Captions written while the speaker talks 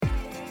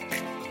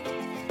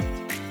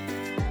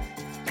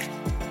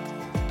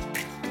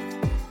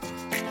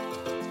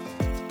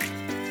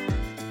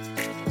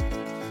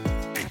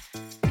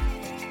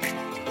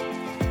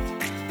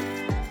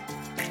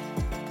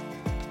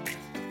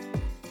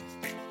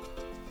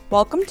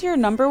Welcome to your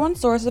number one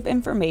source of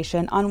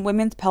information on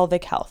women's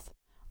pelvic health.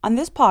 On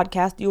this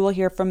podcast, you will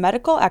hear from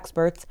medical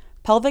experts,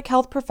 pelvic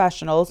health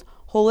professionals,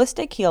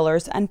 holistic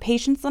healers, and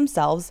patients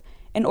themselves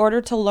in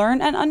order to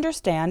learn and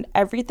understand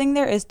everything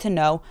there is to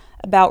know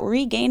about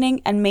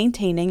regaining and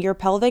maintaining your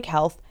pelvic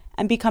health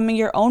and becoming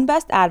your own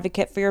best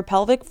advocate for your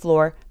pelvic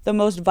floor, the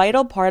most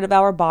vital part of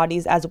our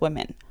bodies as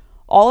women.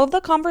 All of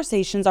the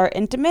conversations are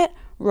intimate,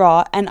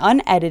 raw, and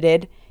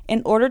unedited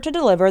in order to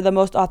deliver the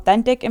most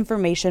authentic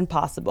information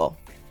possible.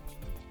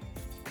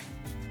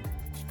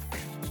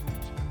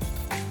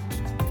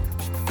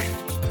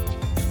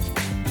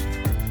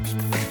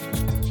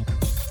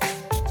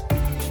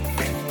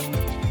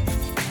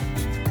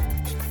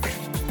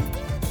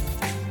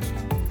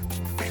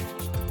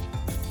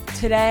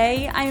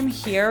 Today, I am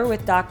here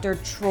with Dr.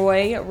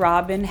 Troy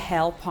Robin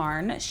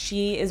Halpern.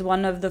 She is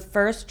one of the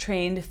first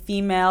trained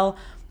female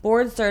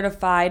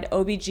board-certified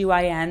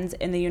OBGYNs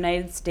in the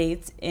United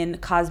States in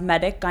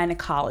cosmetic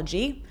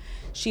gynecology.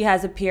 She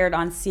has appeared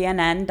on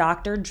CNN,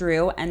 Dr.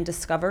 Drew, and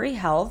Discovery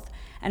Health,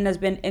 and has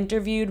been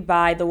interviewed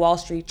by the Wall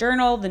Street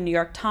Journal, the New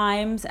York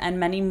Times, and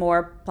many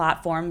more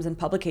platforms and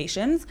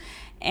publications.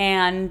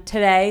 And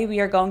today we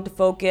are going to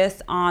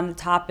focus on the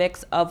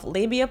topics of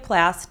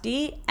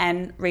labiaplasty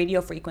and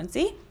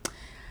radiofrequency.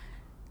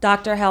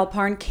 Dr.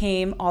 Halpern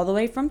came all the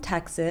way from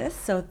Texas,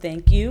 so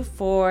thank you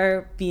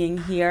for being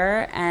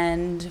here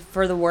and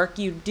for the work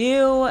you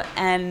do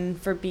and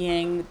for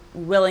being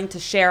willing to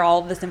share all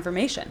of this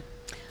information.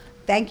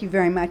 Thank you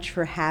very much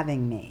for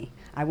having me.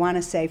 I want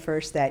to say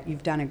first that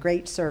you've done a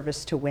great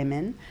service to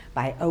women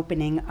by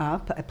opening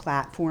up a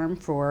platform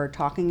for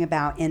talking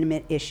about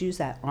intimate issues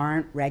that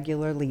aren't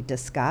regularly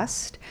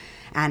discussed.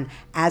 And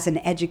as an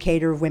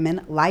educator of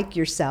women like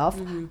yourself,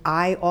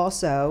 I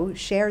also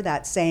share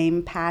that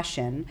same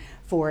passion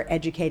for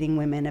educating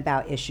women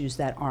about issues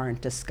that aren't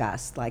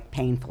discussed, like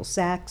painful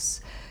sex,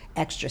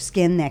 extra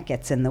skin that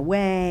gets in the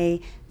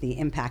way, the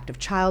impact of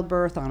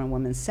childbirth on a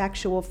woman's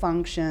sexual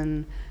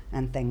function,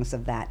 and things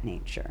of that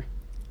nature.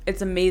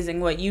 It's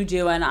amazing what you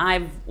do, and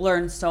I've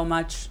learned so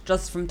much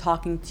just from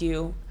talking to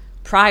you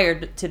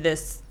prior to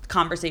this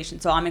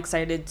conversation. So I'm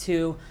excited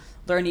to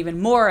learn even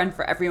more, and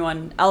for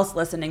everyone else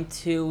listening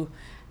to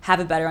have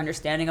a better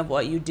understanding of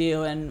what you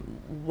do and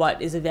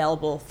what is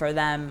available for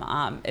them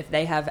if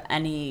they have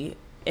any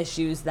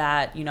issues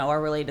that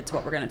are related to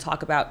what we're going to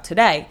talk about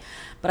today.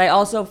 But I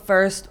also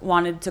first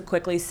wanted to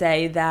quickly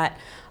say that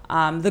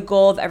the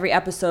goal of every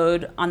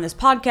episode on this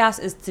podcast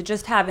is to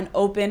just have an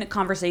open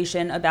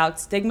conversation about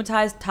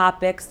stigmatized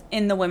topics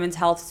in the women's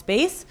health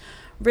space,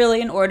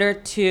 really in order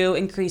to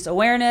increase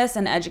awareness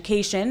and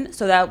education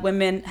so that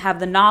women have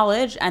the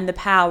knowledge and the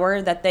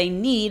power that they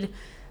need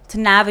to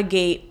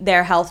navigate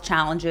their health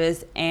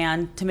challenges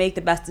and to make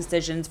the best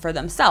decisions for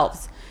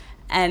themselves.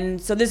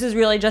 And so this is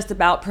really just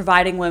about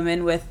providing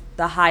women with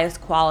the highest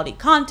quality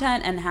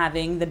content and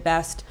having the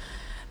best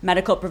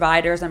medical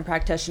providers and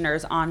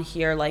practitioners on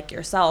here like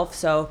yourself.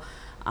 So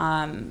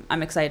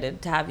I'm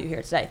excited to have you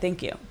here today.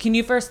 Thank you. Can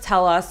you first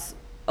tell us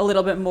a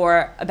little bit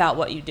more about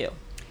what you do?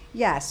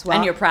 Yes. Well,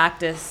 and your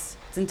practice.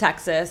 It's in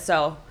Texas.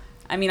 So,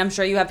 I'm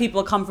sure you have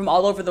people come from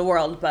all over the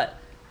world, but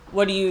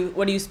what do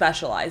you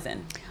specialize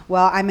in?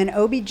 Well, I'm an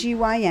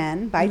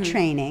OBGYN by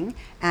training,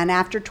 and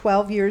after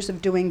 12 years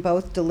of doing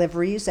both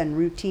deliveries and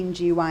routine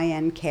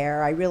GYN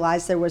care, I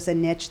realized there was a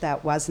niche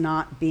that was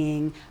not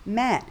being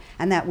met,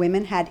 and that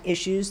women had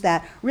issues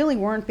that really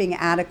weren't being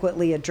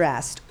adequately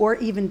addressed or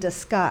even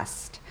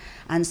discussed.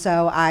 And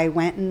so I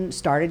went and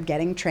started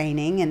getting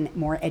training and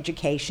more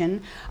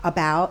education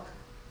about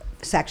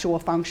sexual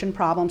function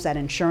problems that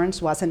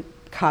insurance wasn't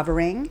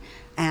covering.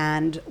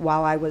 And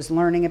while I was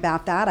learning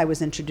about that, I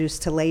was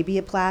introduced to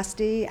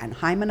labiaplasty and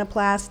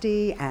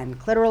hymenoplasty and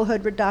clitoral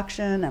hood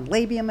reduction and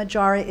labia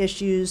majora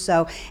issues.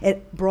 So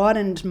it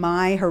broadened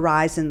my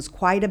horizons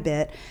quite a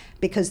bit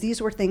because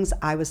these were things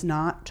I was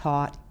not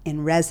taught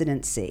in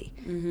residency.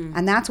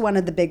 And that's one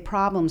of the big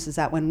problems, is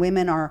that when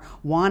women are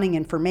wanting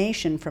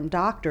information from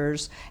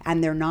doctors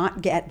and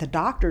the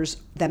doctors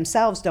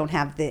themselves don't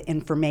have the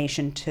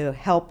information to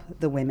help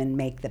the women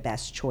make the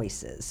best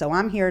choices. So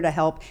I'm here to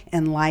help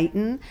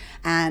enlighten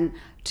and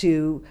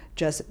to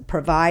just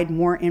provide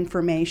more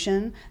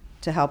information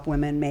to help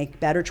women make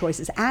better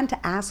choices and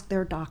to ask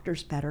their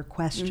doctors better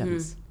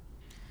questions.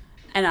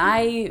 And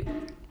I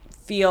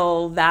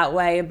feel that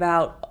way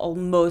about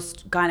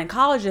most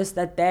gynecologists,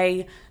 that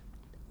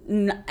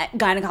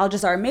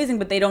gynecologists are amazing,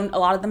 but a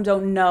lot of them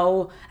don't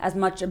know as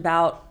much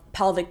about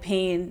pelvic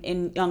pain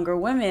in younger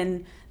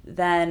women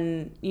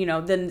than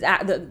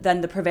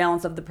the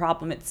prevalence of the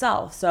problem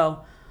itself.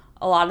 So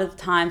a lot of the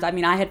times,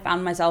 I had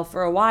found myself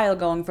for a while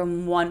going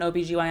from one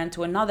OBGYN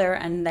to another,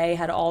 and they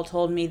had all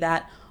told me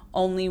that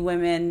only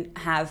women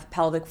have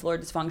pelvic floor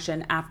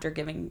dysfunction after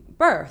giving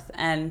birth,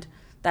 and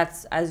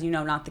that's, as you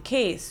know, not the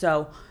case.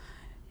 So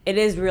it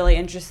is really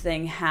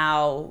interesting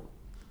how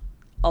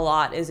a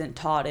lot isn't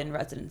taught in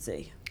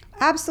residency.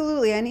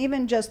 Absolutely, and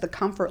even just the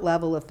comfort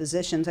level of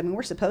physicians. I mean,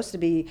 we're supposed to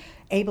be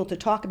able to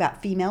talk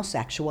about female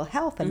sexual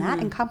health, and that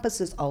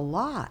encompasses a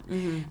lot.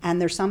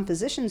 And there's some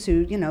physicians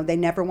who, they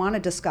never want to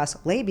discuss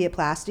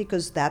labiaplasty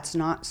because that's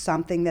not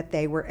something that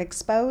they were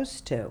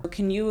exposed to.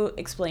 Can you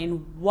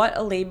explain what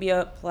a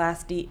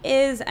labiaplasty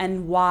is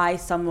and why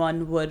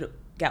someone would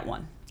get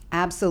one?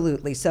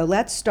 Absolutely. So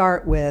let's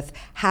start with,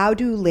 how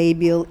do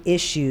labial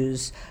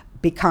issues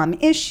become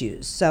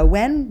issues? So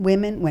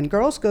when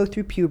girls go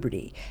through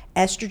puberty,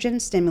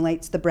 estrogen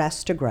stimulates the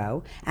breasts to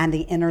grow and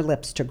the inner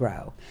lips to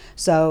grow.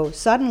 So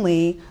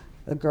suddenly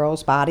the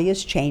girl's body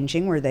is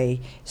changing, where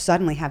they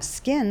suddenly have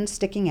skin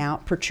sticking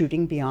out,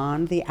 protruding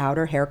beyond the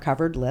outer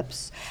hair-covered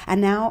lips, and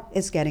now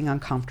it's getting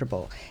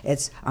uncomfortable.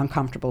 It's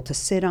uncomfortable to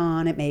sit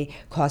on. It may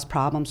cause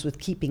problems with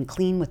keeping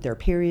clean with their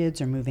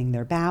periods or moving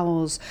their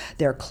bowels.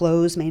 Their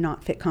clothes may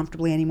not fit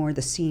comfortably anymore.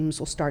 The seams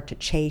will start to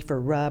chafe or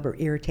rub or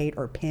irritate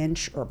or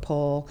pinch or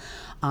pull.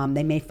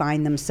 They may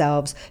find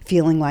themselves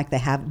feeling like they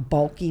have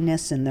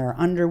bulkiness in their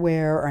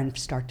underwear and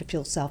start to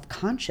feel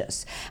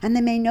self-conscious. And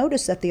they may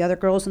notice that the other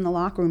girls in the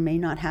locker room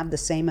may not have the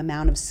same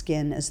amount of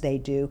skin as they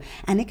do,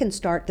 and it can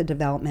start the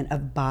development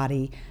of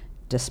body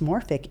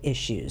dysmorphic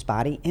issues,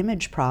 body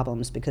image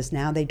problems, because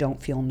now they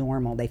don't feel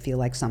normal. They feel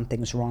like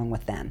something's wrong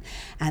with them.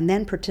 And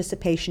then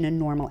participation in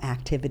normal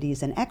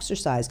activities and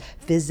exercise.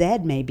 Phys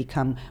ed may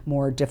become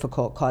more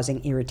difficult,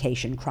 causing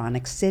irritation,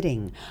 chronic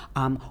sitting.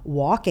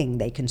 Walking,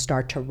 they can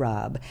start to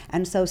rub.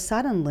 And so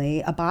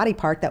suddenly a body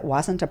part that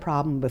wasn't a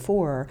problem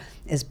before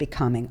is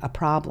becoming a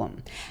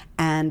problem.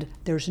 And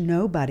there's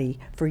nobody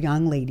for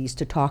young ladies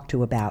to talk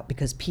to about,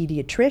 because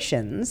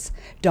pediatricians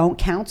don't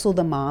counsel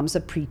the moms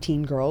of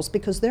preteen girls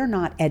because they're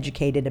not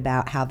educated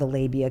about how the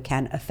labia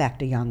can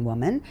affect a young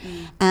woman.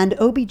 And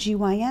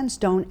OBGYNs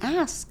don't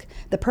ask.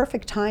 The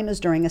perfect time is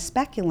during a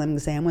speculum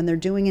exam when they're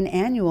doing an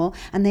annual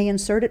and they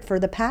insert it for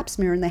the pap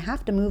smear and they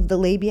have to move the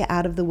labia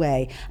out of the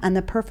way. And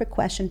the perfect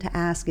question to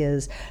ask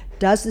is,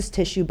 does this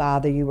tissue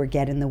bother you or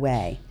get in the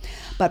way?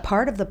 But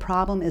part of the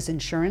problem is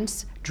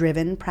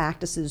insurance-driven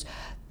practices.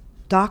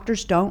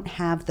 Doctors don't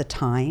have the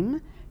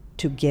time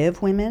to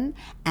give women,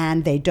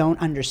 and they don't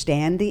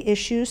understand the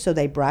issue, so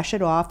they brush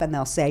it off and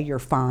they'll say, you're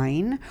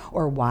fine,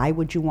 or why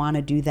would you want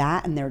to do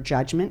that? And their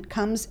judgment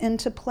comes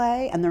into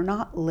play, and they're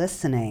not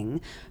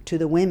listening to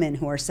the women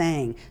who are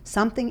saying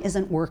something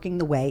isn't working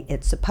the way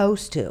it's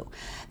supposed to.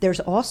 There's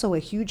also a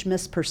huge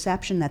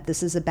misperception that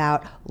this is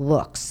about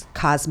looks,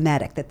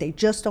 cosmetic, that they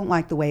just don't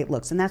like the way it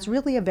looks, and that's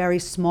really a very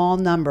small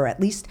number.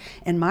 At least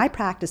in my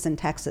practice in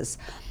Texas,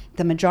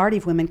 the majority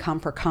of women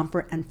come for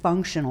comfort and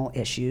functional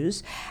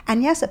issues.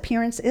 And yes,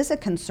 appearance is a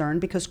concern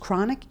because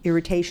chronic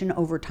irritation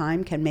over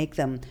time can make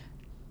them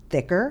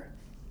thicker,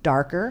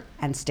 darker,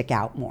 and stick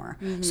out more.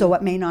 So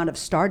what may not have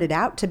started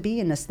out to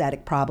be an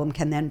aesthetic problem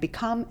can then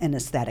become an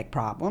aesthetic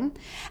problem.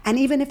 And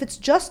even if it's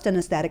just an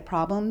aesthetic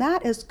problem,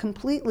 that is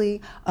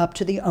completely up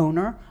to the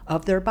owner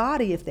of their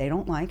body if they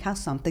don't like how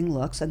something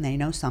looks and they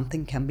know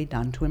something can be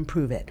done to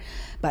improve it.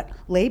 But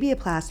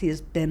labiaplasty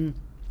has been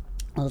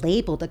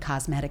labeled a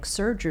cosmetic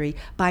surgery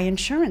by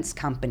insurance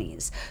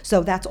companies.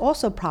 So that's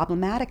also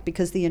problematic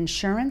because the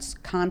insurance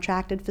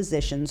contracted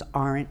physicians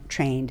aren't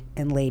trained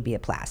in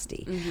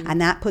labiaplasty.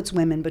 And that puts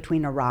women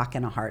between a rock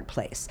and a hard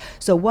place.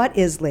 So what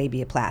is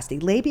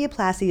labiaplasty?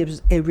 Labiaplasty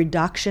is a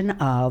reduction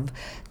of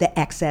the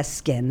excess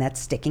skin that's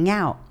sticking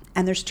out.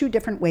 And there's two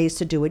different ways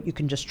to do it. You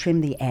can just trim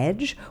the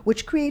edge,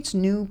 which creates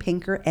new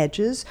pinker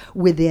edges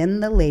within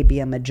the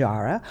labia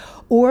majora,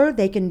 or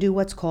they can do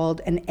what's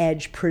called an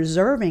edge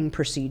preserving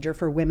procedure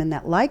for women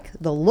that like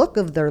the look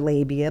of their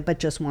labia but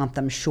just want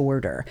them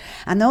shorter.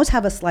 And those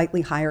have a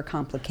slightly higher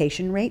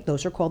complication rate.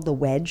 Those are called the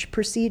wedge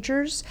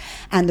procedures.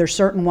 And there's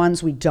certain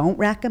ones we don't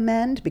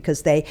recommend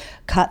because they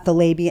cut the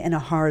labia in a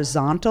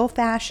horizontal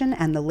fashion,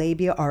 and the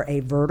labia are a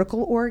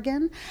vertical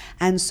organ.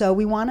 And so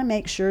we want to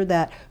make sure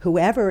that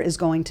whoever is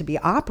going to be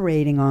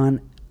operating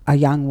on a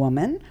young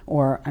woman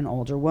or an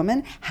older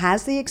woman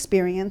has the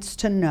experience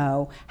to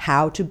know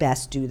how to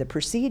best do the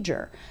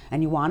procedure.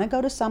 And you want to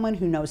go to someone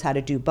who knows how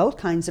to do both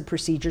kinds of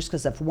procedures,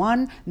 because if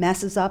one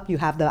messes up, you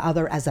have the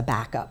other as a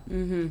backup.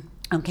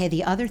 Okay,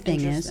 the other thing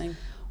is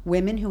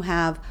women who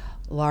have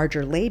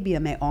larger labia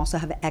may also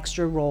have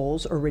extra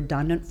rolls or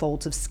redundant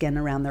folds of skin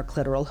around their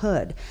clitoral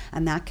hood,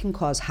 and that can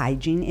cause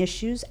hygiene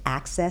issues,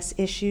 access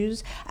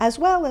issues, as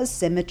well as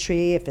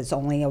symmetry if it's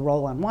only a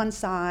roll on one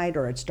side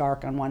or it's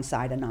dark on one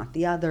side and not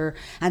the other.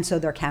 And so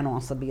there can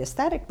also be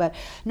aesthetic, but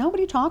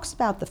nobody talks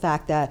about the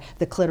fact that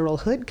the clitoral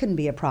hood can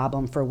be a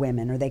problem for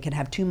women, or they could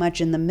have too much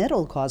in the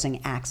middle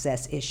causing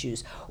access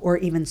issues, or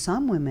even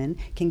some women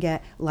can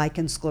get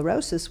lichen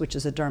sclerosis, which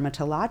is a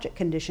dermatologic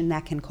condition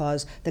that can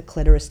cause the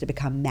clitoris to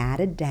become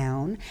matted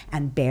down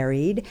and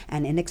buried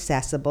and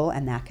inaccessible,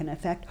 and that can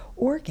affect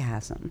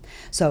orgasm.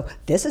 So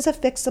this is a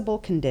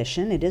fixable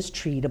condition. It is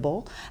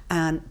treatable,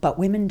 but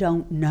women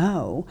don't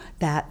know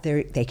that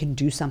they can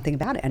do something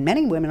about it. And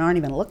many women aren't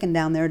even looking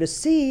down there to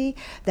see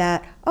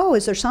that, oh,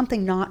 is there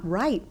something not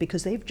right?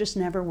 Because they've just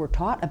never were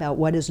taught about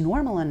what is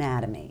normal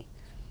anatomy.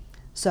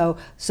 So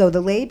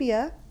the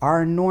labia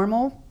are a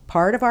normal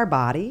part of our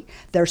body.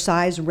 Their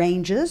size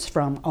ranges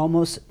from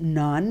almost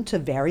none to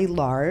very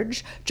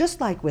large.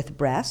 Just like with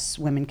breasts,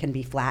 women can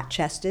be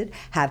flat-chested,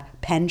 have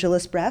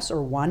pendulous breasts,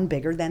 or one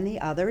bigger than the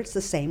other. It's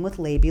the same with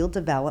labial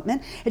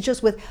development. It's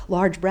just with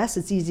large breasts,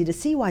 it's easy to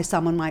see why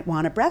someone might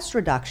want a breast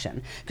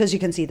reduction, because you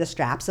can see the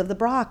straps of the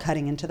bra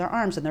cutting into their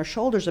arms and their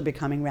shoulders are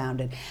becoming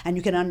rounded. And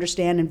you can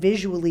understand and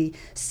visually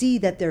see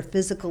that their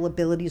physical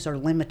abilities are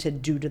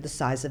limited due to the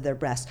size of their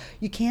breasts.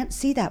 You can't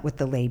see that with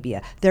the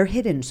labia. They're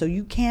hidden, so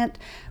you can't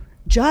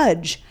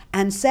judge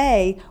and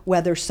say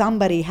whether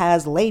somebody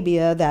has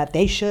labia that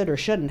they should or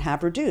shouldn't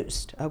have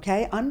reduced,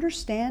 okay?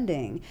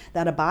 Understanding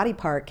that a body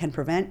part can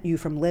prevent you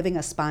from living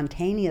a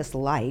spontaneous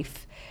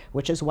life,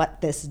 which is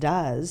what this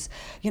does,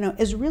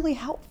 is really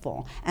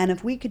helpful. And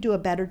if we could do a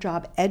better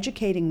job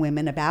educating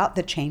women about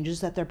the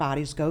changes that their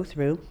bodies go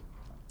through,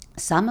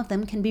 some of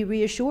them can be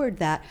reassured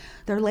that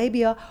their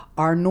labia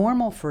are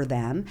normal for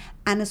them,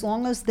 and as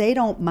long as they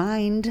don't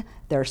mind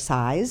their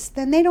size,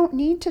 then they don't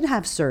need to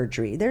have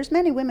surgery. There's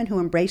many women who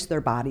embrace their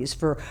bodies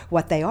for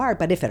what they are,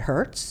 but if it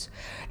hurts,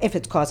 if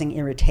it's causing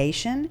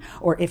irritation,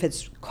 or if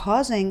it's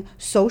causing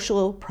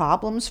social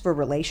problems for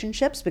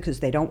relationships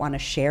because they don't want to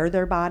share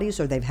their bodies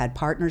or they've had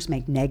partners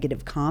make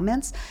negative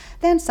comments,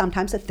 then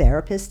sometimes a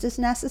therapist is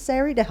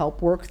necessary to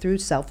help work through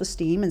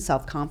self-esteem and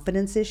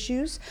self-confidence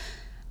issues.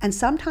 And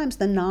sometimes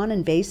the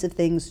non-invasive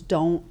things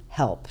don't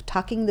help.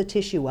 Tucking the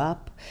tissue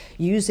up,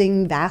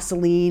 using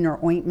Vaseline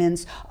or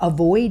ointments,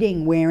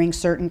 avoiding wearing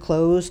certain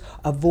clothes,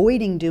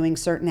 avoiding doing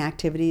certain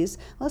activities.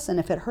 Listen,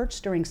 if it hurts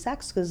during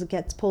sex because it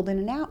gets pulled in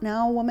and out,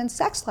 now a woman's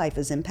sex life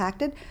is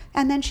impacted,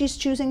 and then she's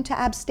choosing to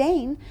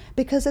abstain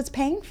because it's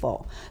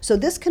painful. So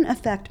this can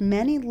affect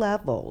many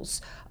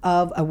levels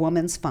of a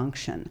woman's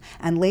function.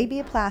 And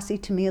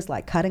labiaplasty to me is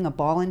like cutting a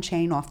ball and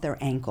chain off their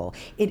ankle.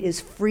 It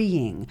is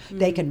freeing.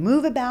 They can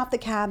move about the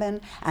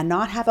cabin and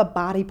not have a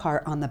body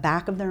part on the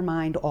back of their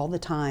mind all the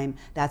time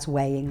that's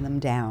weighing them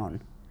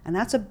down. And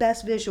that's the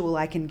best visual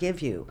I can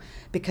give you,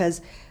 because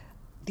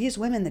these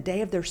women, the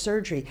day of their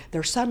surgery,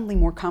 they're suddenly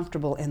more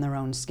comfortable in their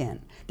own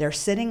skin. They're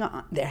sitting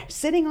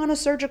on a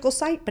surgical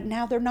site, but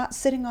now they're not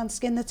sitting on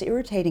skin that's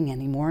irritating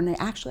anymore, and they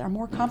actually are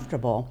more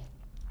comfortable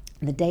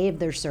the day of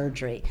their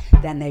surgery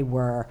than they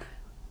were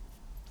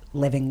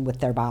living with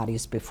their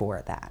bodies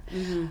before that.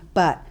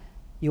 But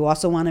you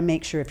also want to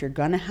make sure, if you're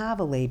going to have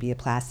a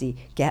labiaplasty,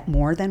 get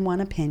more than one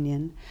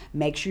opinion.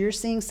 Make sure you're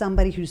seeing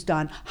somebody who's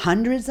done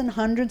hundreds and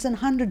hundreds and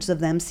hundreds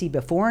of them. See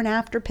before and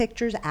after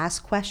pictures.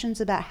 Ask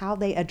questions about how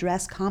they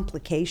address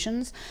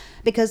complications,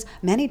 because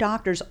many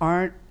doctors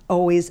aren't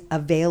always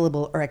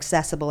available or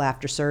accessible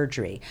after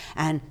surgery.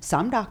 And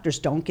some doctors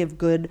don't give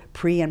good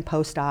pre and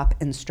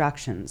post-op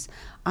instructions.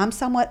 I'm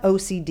somewhat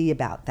OCD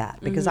about that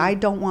because I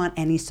don't want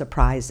any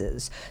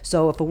surprises.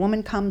 So if a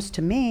woman comes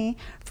to me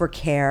for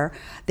care,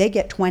 they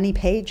get 20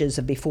 pages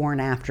of before and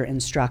after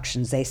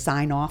instructions. They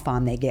sign off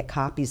on, they get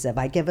copies of.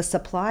 I give a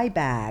supply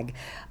bag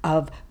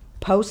of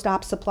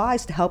post-op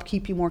supplies to help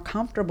keep you more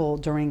comfortable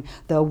during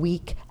the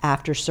week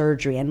after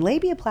surgery. And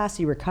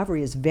labiaplasty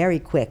recovery is very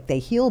quick. They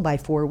heal by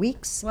 4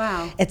 weeks.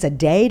 Wow. It's a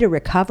day to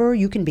recover.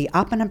 You can be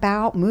up and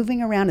about,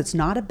 moving around. It's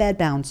not a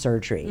bed-bound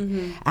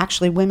surgery.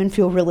 Actually, women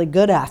feel really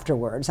good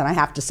afterwards. And I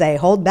have to say,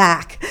 hold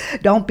back.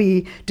 Don't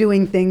be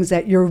doing things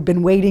that you've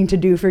been waiting to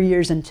do for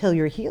years until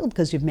you're healed,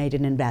 because you've made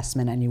an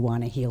investment and you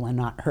want to heal and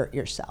not hurt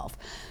yourself.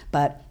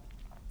 But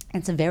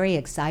it's a very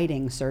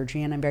exciting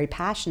surgery, and I'm very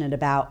passionate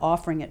about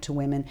offering it to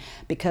women,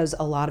 because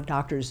a lot of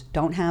doctors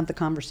don't have the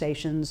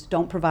conversations,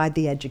 don't provide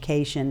the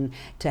education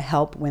to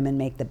help women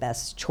make the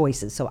best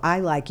choices. So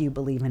I, like you,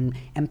 believe in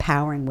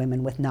empowering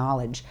women with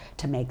knowledge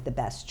to make the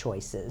best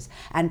choices.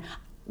 And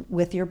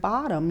with your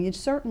bottom, you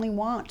certainly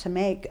want to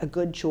make a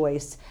good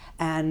choice.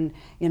 And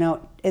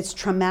it's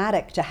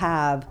traumatic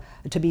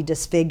to be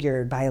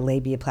disfigured by a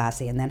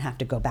labiaplasty and then have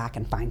to go back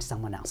and find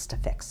someone else to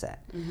fix it.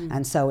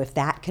 And so if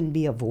that can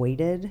be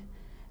avoided,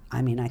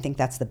 I think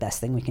that's the best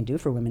thing we can do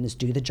for women, is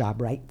do the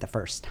job right the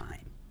first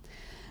time.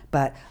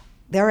 But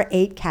there are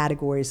 8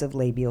 categories of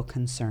labial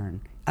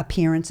concern.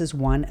 Appearance is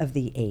one of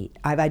the 8.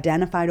 I've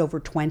identified over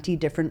 20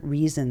 different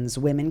reasons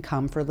women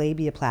come for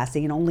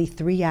labiaplasty, and only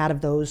 3 out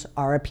of those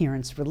are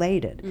appearance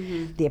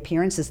related. The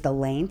appearance is the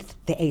length,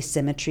 the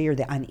asymmetry or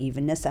the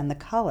unevenness, and the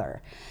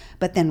color.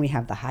 But then we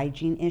have the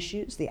hygiene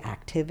issues, the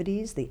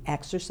activities, the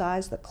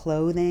exercise, the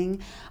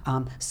clothing.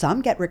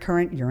 Some get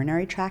recurrent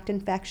urinary tract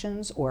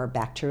infections or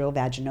bacterial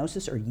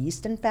vaginosis or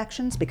yeast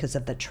infections because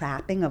of the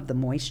trapping of the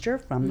moisture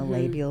from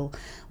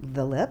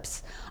the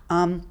lips.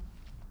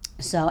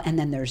 And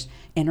then there's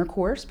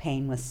intercourse,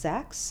 pain with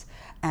sex,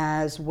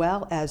 as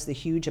well as the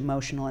huge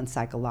emotional and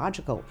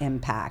psychological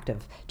impact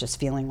of just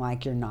feeling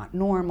like you're not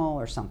normal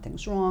or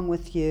something's wrong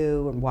with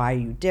you, and why are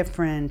you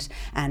different,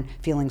 and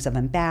feelings of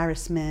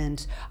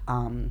embarrassment,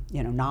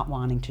 not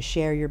wanting to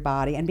share your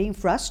body, and being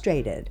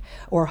frustrated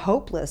or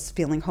hopeless,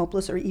 feeling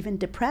hopeless or even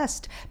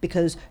depressed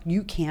because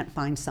you can't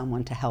find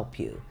someone to help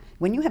you.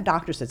 When you have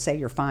doctors that say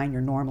you're fine,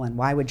 you're normal, and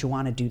why would you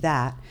want to do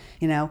that,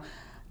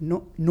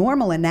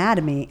 normal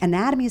anatomy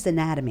is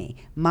anatomy.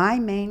 My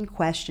main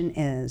question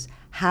is,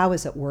 how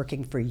is it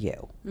working for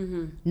you?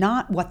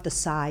 Not what the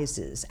size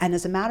is. And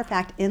as a matter of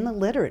fact, in the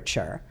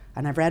literature,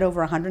 and I've read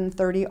over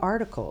 130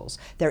 articles,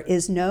 there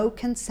is no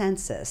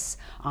consensus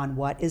on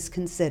what is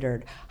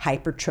considered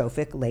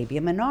hypertrophic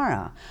labia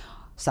minora.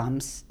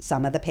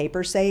 Some of the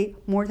papers say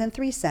more than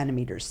 3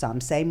 centimeters, some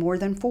say more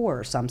than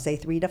 4, some say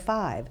 3 to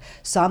 5.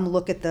 Some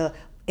look at the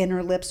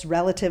inner lips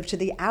relative to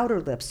the outer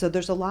lips. So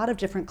there's a lot of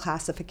different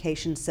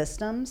classification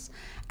systems,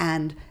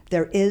 and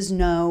there is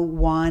no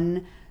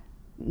one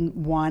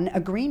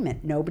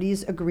agreement.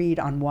 Nobody's agreed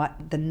on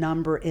what the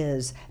number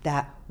is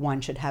that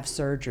one should have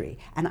surgery.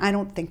 And I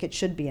don't think it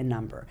should be a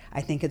number.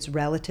 I think it's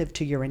relative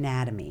to your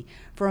anatomy.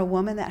 For a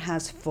woman that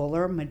has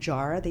fuller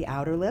majora, the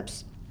outer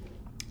lips,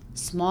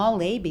 small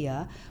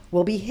labia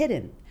will be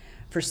hidden.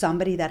 For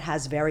somebody that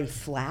has very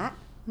flat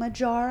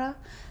majora,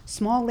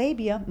 small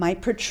labia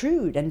might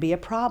protrude and be a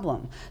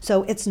problem.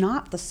 So it's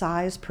not the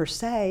size per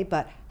se,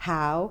 but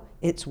how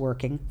it's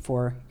working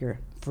for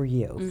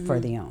you, for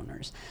the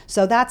owners.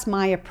 So that's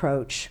my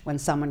approach when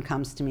someone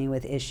comes to me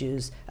with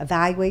issues.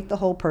 Evaluate the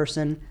whole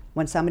person.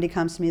 When somebody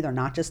comes to me, they're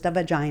not just a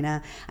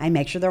vagina. I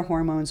make sure their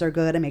hormones are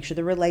good. I make sure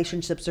their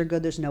relationships are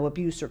good. There's no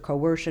abuse or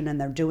coercion, and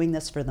they're doing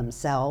this for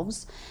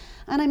themselves.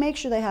 And I make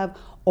sure they have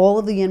all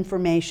of the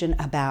information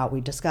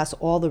we discuss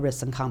all the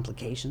risks and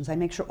complications. I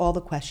make sure all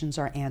the questions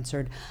are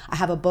answered. I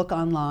have a book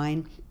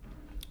online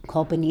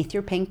called Beneath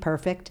Your Pink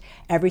Perfect,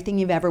 Everything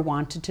You've Ever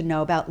Wanted to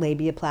Know About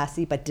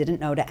Labiaplasty but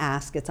Didn't Know to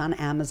Ask. It's on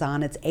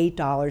Amazon. It's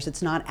 $8.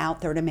 It's not out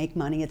there to make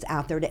money. It's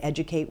out there to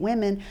educate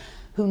women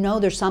who know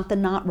there's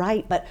something not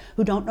right, but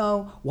who don't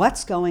know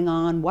what's going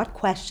on, what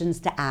questions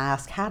to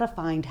ask, how to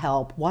find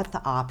help, what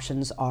the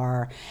options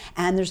are.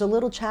 And there's a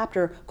little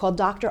chapter called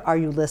Doctor, Are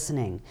You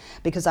Listening?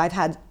 Because I've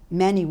had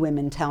many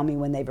women tell me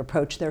when they've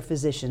approached their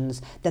physicians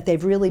that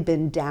they've really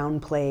been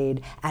downplayed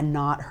and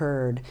not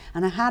heard.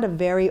 And I had a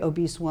very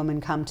obese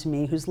woman come to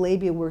me whose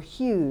labia were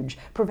huge,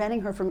 preventing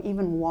her from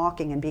even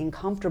walking and being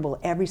comfortable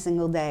every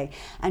single day.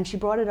 And she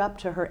brought it up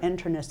to her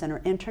internist, and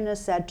her internist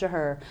said to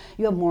her,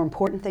 you have more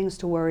important things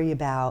to worry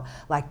about,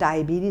 like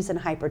diabetes and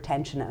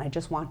hypertension. And I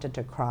just wanted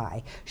to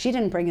cry. She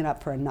didn't bring it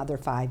up for another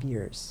 5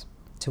 years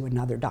to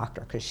another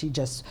doctor because she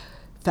just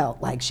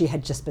felt like she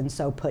had just been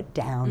so put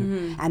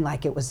down and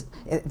like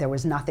there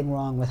was nothing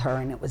wrong with her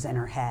and it was in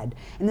her head.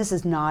 And this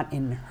is not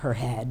in her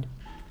head.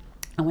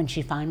 And when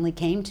she finally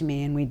came to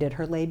me and we did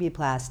her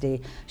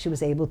labiaplasty, she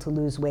was able to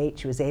lose weight,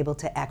 she was able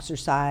to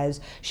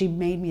exercise. She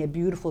made me a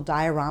beautiful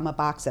diorama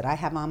box that I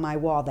have on my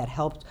wall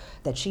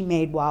that she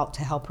made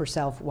to help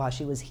herself while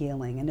she was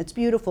healing. And it's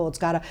beautiful. It's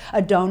got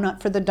a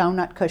donut for the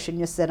donut cushion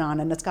you sit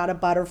on, and it's got a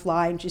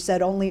butterfly, and she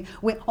said only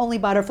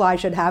butterflies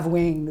should have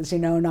wings,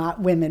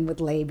 not women with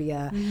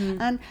labia.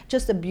 And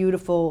just a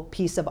beautiful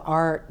piece of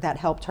art that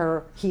helped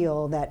her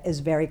heal, that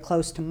is very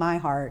close to my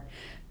heart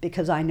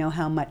because I know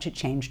how much it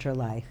changed her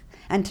life.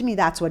 And to me,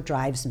 that's what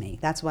drives me.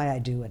 That's why I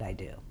do what I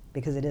do,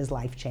 because it is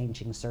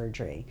life-changing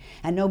surgery.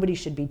 And nobody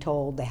should be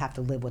told they have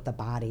to live with a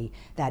body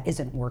that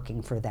isn't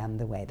working for them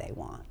the way they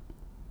want.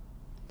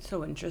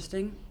 So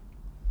interesting.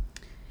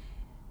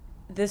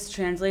 This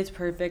translates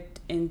perfect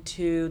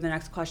into the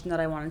next question that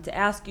I wanted to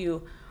ask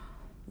you,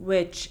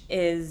 which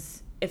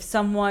is, if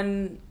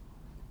someone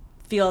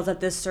feels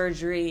that this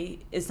surgery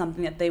is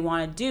something that they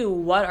want to do,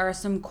 what are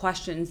some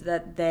questions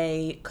that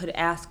they could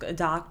ask a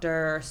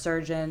doctor or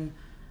surgeon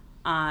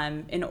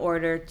in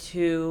order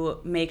to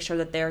make sure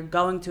that they're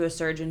going to a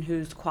surgeon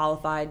who's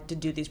qualified to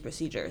do these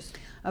procedures?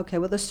 Okay,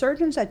 well, the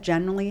surgeons that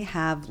generally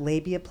have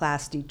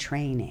labiaplasty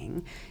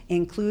training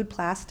include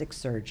plastic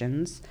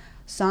surgeons,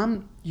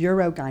 some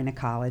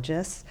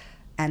urogynecologists,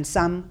 and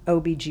some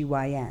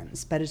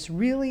OBGYNs, but it's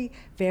really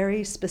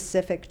very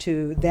specific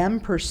to them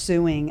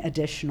pursuing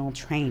additional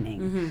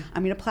training. I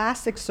mean, a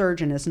plastic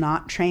surgeon is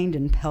not trained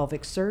in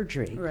pelvic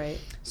surgery. Right.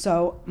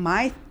 So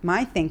my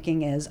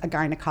thinking is a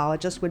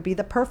gynecologist would be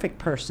the perfect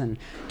person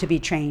to be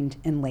trained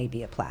in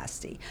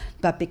labiaplasty.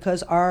 But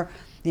because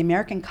the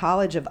American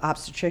College of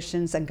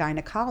Obstetricians and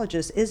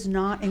Gynecologists is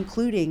not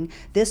including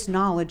this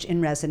knowledge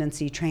in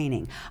residency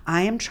training.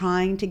 I am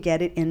trying to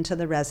get it into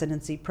the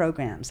residency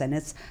programs, and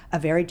it's a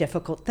very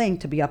difficult thing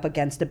to be up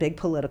against a big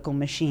political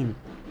machine.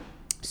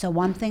 So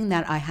one thing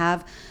that I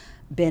have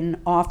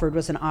been offered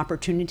was an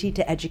opportunity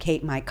to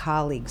educate my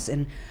colleagues.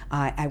 And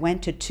I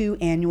went to 2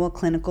 annual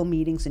clinical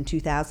meetings in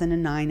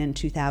 2009 and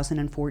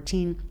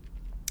 2014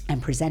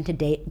 and presented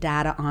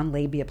data on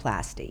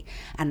labiaplasty.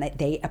 And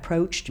they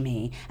approached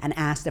me and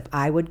asked if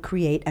I would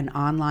create an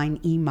online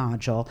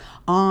e-module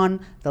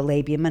on the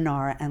labia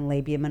minora and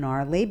labia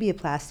minora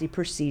labiaplasty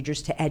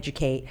procedures to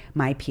educate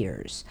my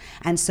peers.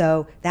 And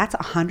so that's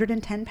a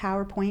 110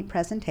 PowerPoint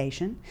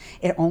presentation.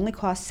 It only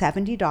costs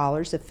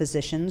 $70 if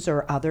physicians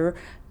or other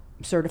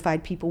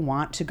certified people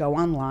want to go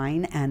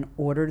online and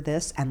order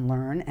this and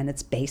learn, and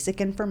it's basic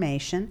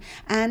information,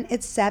 and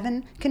it's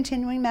 7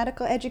 continuing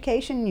medical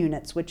education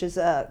units, which is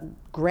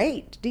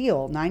great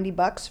deal.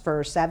 $90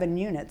 for 7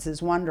 units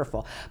is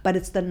wonderful. But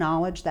it's the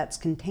knowledge that's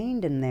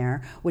contained in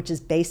there, which is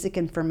basic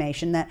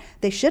information that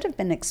they should have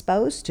been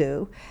exposed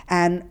to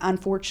and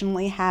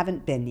unfortunately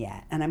haven't been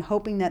yet. And I'm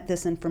hoping that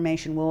this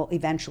information will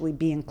eventually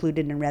be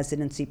included in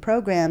residency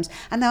programs,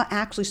 and they'll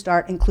actually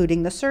start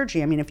including the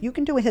surgery. I mean, if you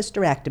can do a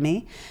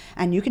hysterectomy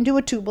and you can do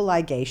a tubal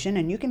ligation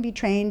and you can be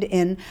trained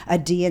in a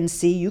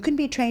DNC, you can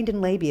be trained in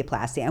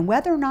labiaplasty. And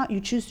whether or not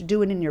you choose to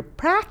do it in your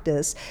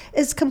practice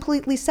is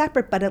completely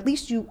separate, but at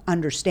least you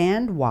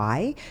understand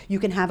why. You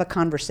can have a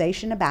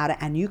conversation about it,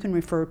 and you can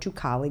refer to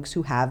colleagues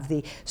who have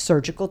the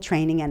surgical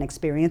training and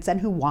experience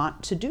and who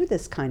want to do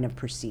this kind of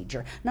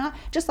procedure. Not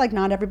just like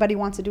not everybody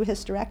wants to do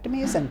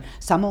hysterectomies, and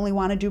some only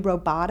want to do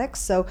robotics.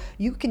 So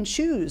you can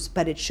choose,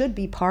 but it should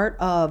be part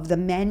of the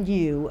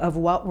menu of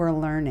what we're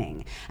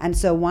learning. And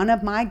so one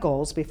of my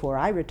goals before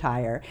I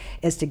retire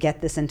is to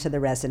get this into the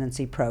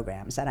residency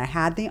programs. And I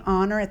had the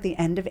honor at the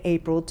end of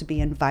April to be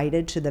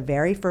invited to the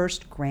very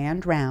first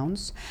grand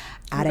rounds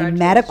at a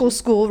medical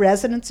school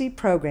residency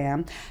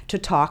program to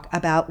talk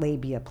about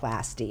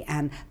labiaplasty.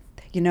 And,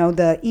 you know,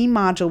 the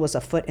E-module was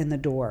a foot in the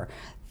door.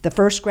 The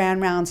first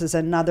grand rounds is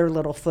another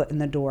little foot in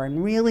the door.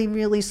 And really,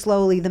 really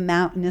slowly, the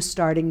mountain is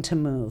starting to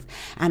move.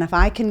 And if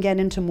I can get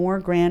into more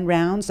grand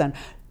rounds and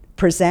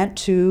present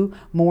to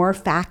more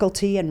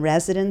faculty and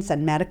residents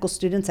and medical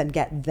students and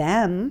get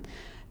them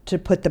to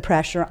put the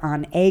pressure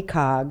on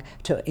ACOG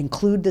to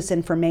include this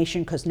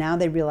information, because now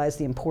they realize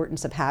the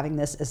importance of having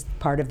this as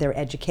part of their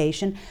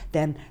education,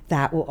 then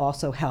that will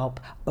also help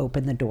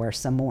open the door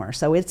some more.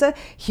 So it's a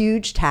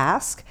huge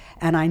task,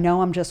 and I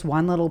know I'm just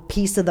one little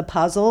piece of the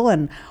puzzle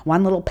and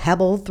one little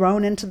pebble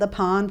thrown into the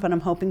pond, but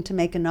I'm hoping to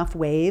make enough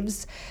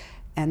waves.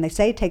 And they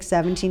say it takes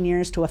 17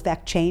 years to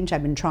affect change.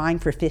 I've been trying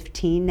for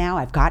 15 now.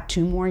 I've got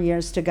 2 more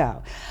years to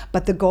go.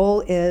 But the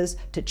goal is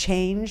to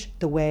change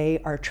the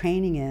way our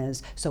training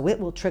is so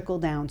it will trickle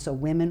down, so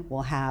women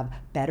will have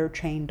better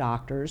trained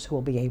doctors who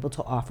will be able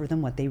to offer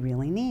them what they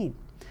really need.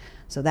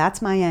 So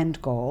that's my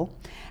end goal.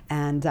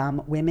 And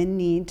women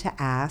need to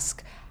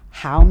ask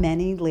how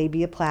many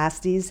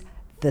labiaplasties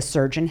the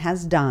surgeon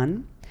has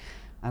done.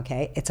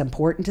 Okay, it's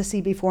important to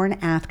see before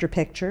and after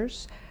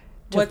pictures.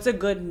 What's a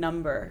good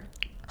number?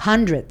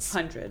 Hundreds.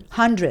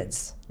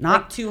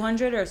 Not like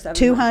 200 or 700?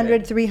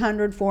 200,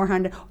 300,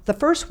 400. The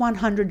first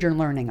 100 you're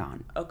learning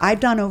on. Okay. I've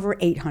done over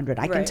 800.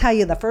 I can tell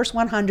you the first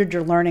 100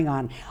 you're learning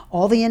on.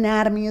 All the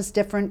anatomy is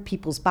different.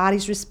 People's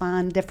bodies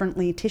respond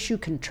differently. Tissue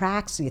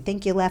contracts. You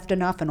think you left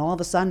enough, and all of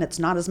a sudden it's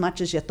not as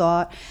much as you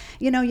thought.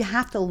 You know, you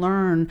have to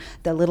learn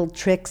the little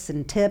tricks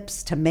and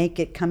tips to make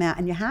it come out.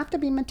 And you have to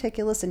be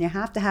meticulous, and you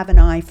have to have an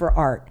eye for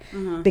art.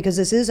 Because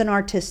this is an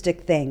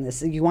artistic thing.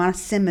 You want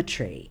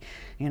symmetry.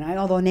 You know,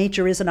 although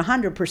nature isn't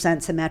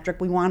 100%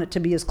 symmetric, we want it to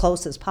be as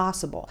close as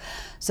possible.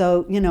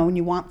 So, you know, when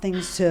you want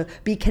things to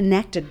be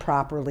connected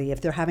properly,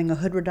 if they're having a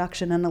hood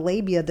reduction and a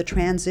labia, the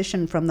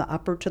transition from the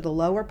upper to the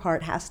lower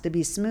part has to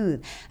be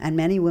smooth. And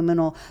many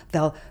women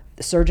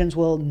surgeons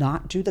will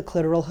not do the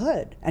clitoral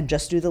hood and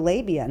just do the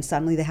labia, and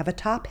suddenly they have a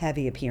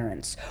top-heavy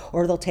appearance.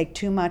 Or they'll take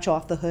too much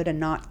off the hood and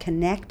not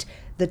connect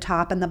the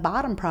top and the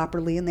bottom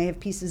properly, and they have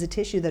pieces of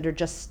tissue that are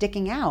just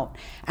sticking out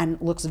and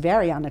looks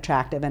very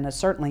unattractive, and is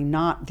certainly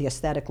not the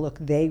aesthetic look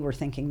they were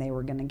thinking they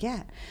were going to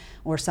get.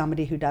 Or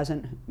somebody who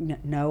doesn't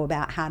know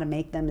about how to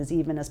make them as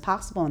even as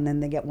possible, and then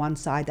they get one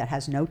side that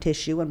has no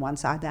tissue and one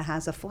side that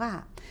has a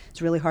flap.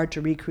 It's really hard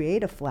to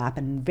recreate a flap,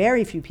 and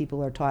very few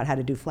people are taught how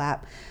to do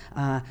flap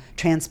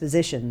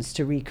transpositions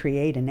to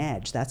recreate an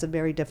edge. That's a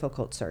very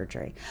difficult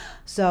surgery.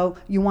 So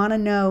you want to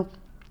know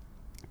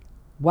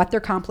what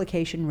their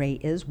complication rate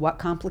is, what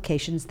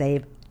complications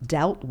they've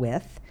dealt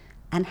with,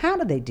 and how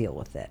do they deal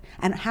with it,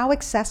 and how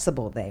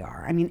accessible they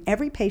are. I mean,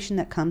 every patient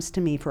that comes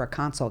to me for a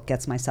consult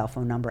gets my cell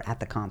phone number at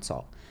the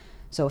consult.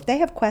 So if they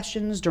have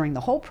questions during the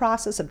whole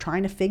process of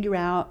trying to figure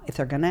out if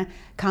they're going to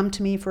come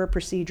to me for a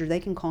procedure, they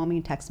can call me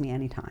and text me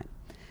anytime.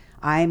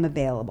 I'm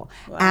available.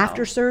 Wow.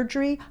 After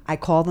surgery, I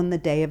call them the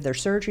day of their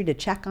surgery to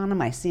check on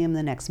them. I see them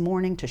the next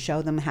morning to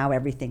show them how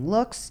everything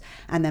looks.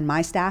 And then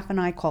my staff and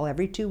I call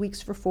every 2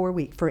 weeks for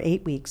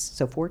 8 weeks.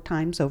 So 4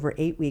 times over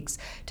 8 weeks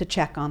to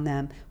check on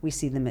them. We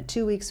see them at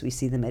 2 weeks. We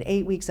see them at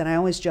 8 weeks. And I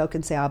always joke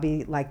and say I'll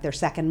be like their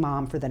second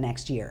mom for the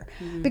next year.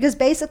 Because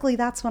basically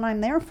that's what I'm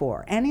there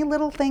for. Any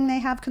little thing they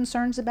have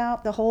concerns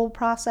about, the whole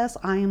process,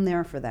 I am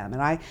there for them.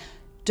 And I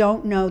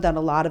don't know that a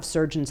lot of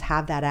surgeons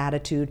have that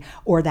attitude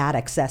or that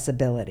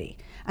accessibility.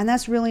 And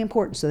that's really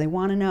important. So they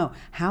want to know,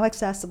 how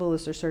accessible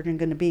is their surgeon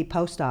going to be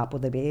post-op? Will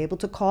they be able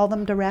to call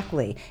them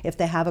directly if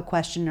they have a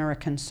question or a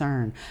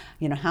concern?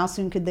 You know, how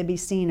soon could they be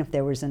seen if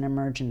there was an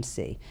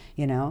emergency?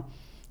 You know?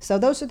 So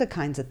those are the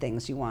kinds of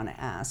things you want to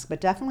ask.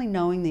 But definitely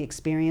knowing the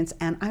experience,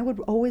 and I would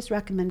always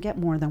recommend get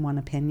more than one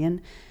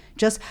opinion.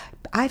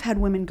 I've had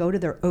women go to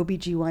their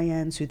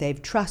OBGYNs who they've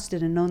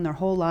trusted and known their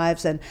whole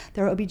lives, and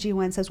their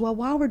OBGYN says, well,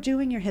 while we're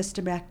doing your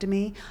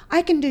hysterectomy,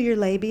 I can do your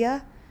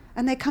labia.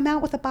 And they come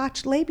out with a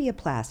botched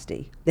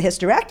labiaplasty. The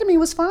hysterectomy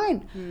was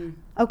fine.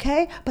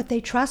 okay? But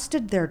they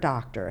trusted their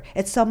doctor.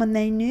 It's someone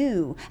they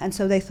knew, and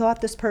so they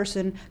thought this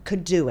person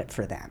could do it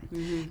for them.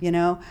 You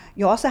know,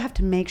 you also have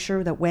to make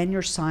sure that when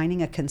you're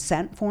signing a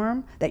consent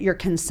form, that you're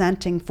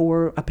consenting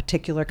for a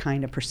particular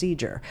kind of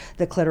procedure.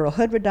 The clitoral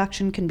hood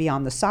reduction can be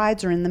on the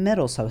sides or in the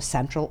middle, so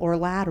central or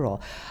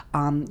lateral.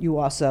 You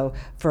also,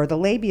 for the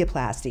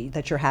labiaplasty,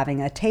 that you're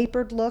having a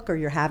tapered look or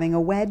you're having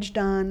a wedge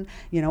done,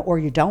 you know, or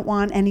you don't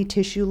want any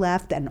tissue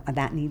left, and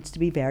that needs to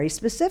be very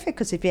specific,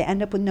 because if you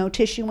end up with no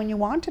tissue when you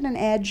wanted an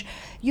edge,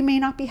 you may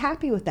not be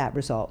happy with that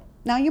result.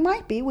 Now you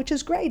might be, which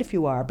is great if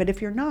you are, but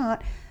if you're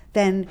not,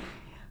 then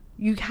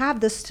you have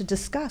this to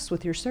discuss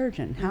with your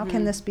surgeon. How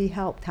can this be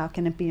helped? How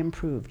can it be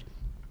improved?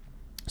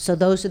 So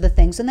those are the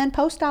things. And then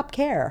post-op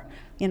care,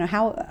 you know,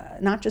 how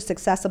not just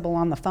accessible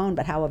on the phone,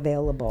 but how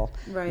available,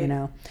 you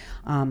know.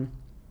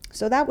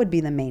 So that would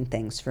be the main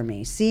things for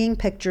me. Seeing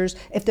pictures,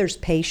 if there's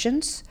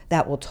patients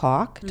that will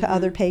talk to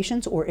other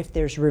patients, or if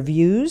there's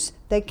reviews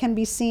that can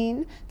be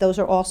seen, those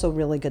are also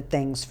really good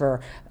things for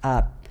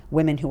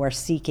women who are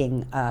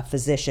seeking a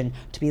physician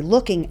to be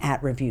looking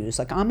at reviews.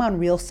 Like, I'm on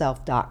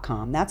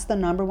realself.com. That's the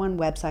 #1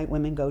 website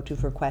women go to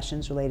for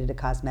questions related to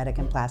cosmetic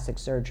and plastic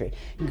surgery.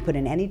 You can put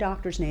in any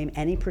doctor's name,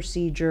 any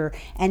procedure,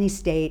 any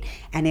state,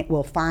 and it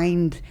will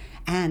find,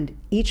 and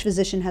each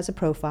physician has a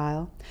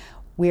profile.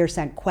 We are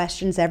sent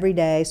questions every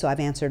day, so I've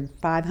answered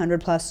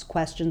 500 plus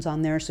questions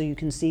on there, so you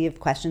can see if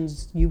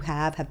questions you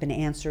have been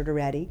answered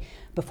already.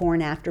 Before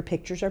and after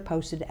pictures are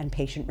posted, and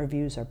patient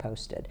reviews are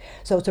posted.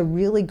 So it's a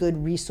really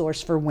good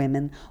resource for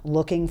women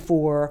looking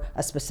for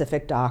a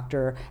specific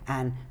doctor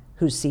and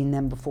who's seen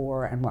them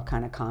before and what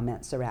kind of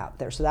comments are out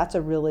there. So that's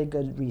a really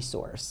good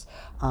resource,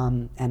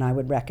 and I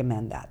would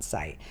recommend that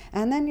site.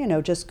 And then, you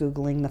know, just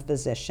Googling the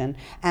physician.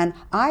 And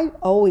I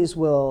always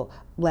will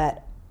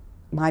let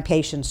my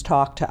patients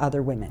talk to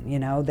other women, you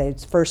know,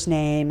 it's first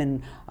name, and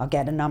I'll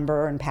get a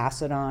number and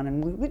pass it on,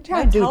 and we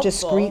try to do it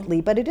discreetly,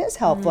 but it is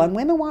helpful, and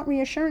women want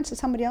reassurance that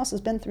somebody else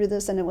has been through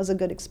this and it was a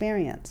good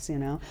experience, you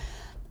know.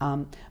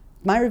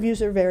 My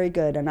reviews are very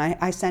good, and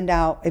I send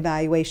out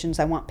evaluations.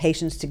 I want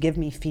patients to give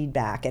me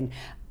feedback, and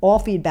all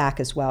feedback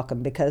is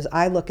welcome, because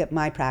I look at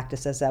my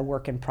practice as a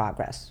work in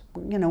progress.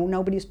 You know,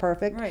 nobody's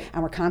perfect,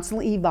 and we're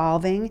constantly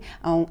evolving,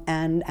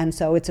 and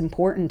so it's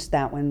important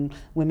that when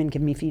women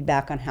give me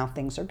feedback on how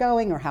things are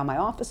going, or how my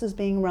office is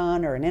being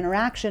run, or an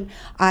interaction,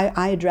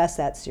 I address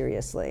that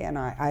seriously, and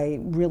I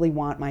really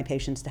want my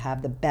patients to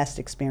have the best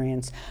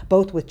experience,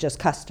 both with just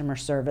customer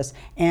service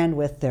and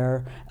with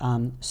their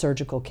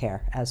surgical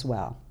care as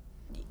well.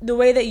 The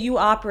way that you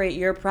operate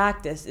your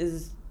practice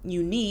is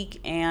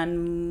unique,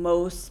 and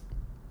most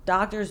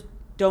doctors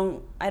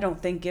I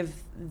don't think give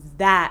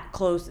that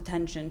close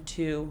attention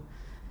to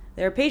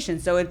their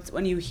patients. So it's,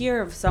 when you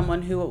hear of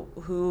someone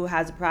who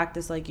has a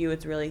practice like you,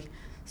 it's really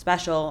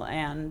special.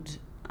 And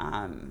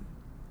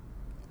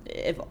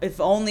if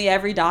only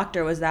every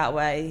doctor was that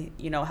way,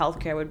 you know,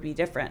 healthcare would be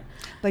different.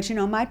 But, you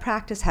know, my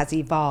practice has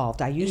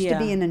evolved. I used to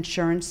be an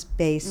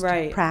insurance-based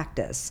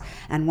practice.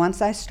 And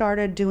once I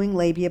started doing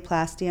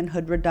labiaplasty and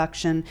hood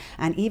reduction,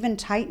 and even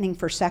tightening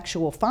for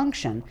sexual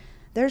function,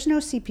 there's no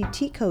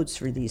CPT codes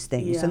for these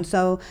things. And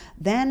so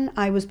then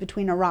I was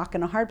between a rock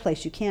and a hard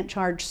place. You can't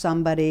charge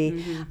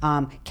somebody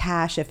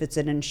cash if it's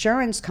an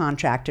insurance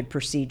contracted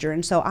procedure.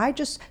 And so I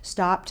just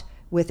stopped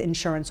with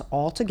insurance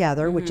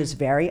altogether, which is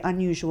very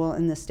unusual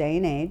in this day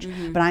and age.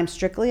 But I'm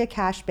strictly a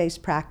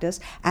cash-based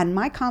practice, and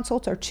my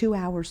consults are 2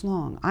 hours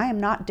long. I am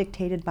not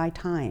dictated by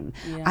time.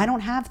 I don't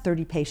have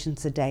 30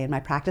 patients a day in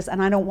my practice,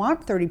 and I don't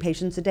want 30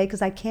 patients a day,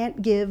 because I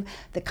can't give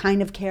the kind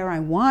of care I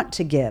want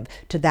to give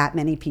to that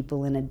many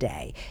people in a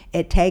day.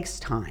 It takes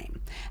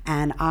time,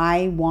 and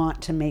I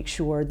want to make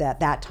sure that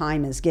that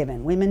time is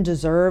given. Women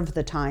deserve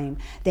the time.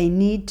 They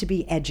need to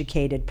be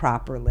educated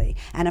properly.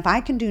 And if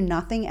I can do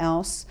nothing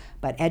else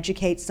but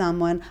educate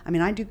someone, I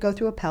mean, I do go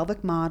through a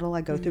pelvic model,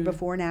 I go through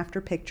before and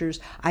after pictures,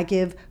 I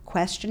give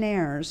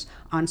questionnaires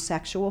on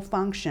sexual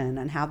function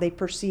and how they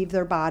perceive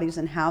their bodies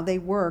and how they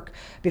work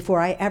before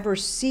I ever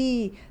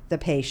see the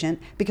patient,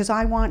 because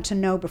I want to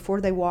know before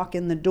they walk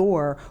in the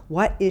door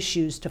what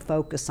issues to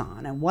focus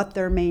on and what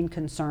their main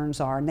concerns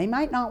are. And they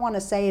might not want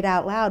to say it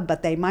out loud,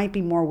 but they might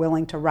be more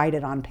willing to write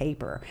it on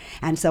paper.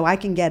 And so I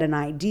can get an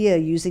idea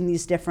using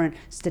these different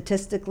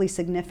statistically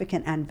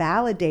significant and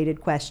validated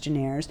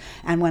questionnaires.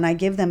 And when I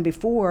give them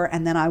before,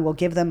 and then I will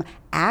give them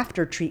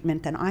after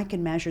treatment, then I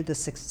can measure the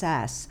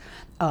success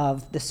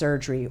of the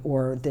surgery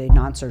or the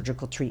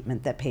non-surgical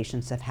treatment that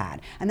patients have had.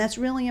 And that's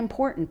really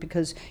important,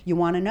 because you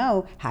want to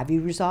know, have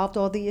you resolved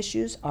all the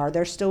issues? Are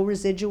there still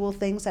residual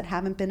things that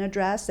haven't been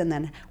addressed? And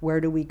then where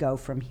do we go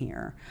from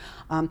here?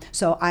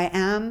 So I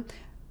am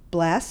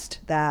blessed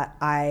that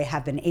I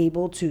have been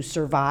able to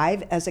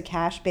survive as a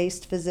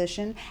cash-based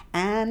physician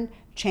and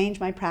change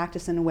my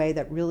practice in a way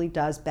that really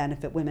does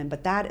benefit women.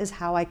 But that is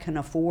how I can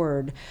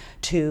afford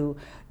to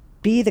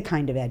be the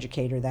kind of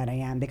educator that I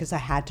am, because I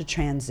had to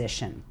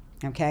transition.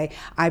 Okay,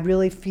 I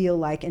really feel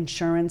like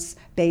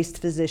insurance-based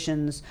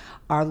physicians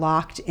are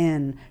locked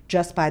in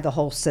just by the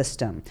whole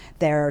system.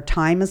 Their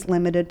time is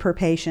limited per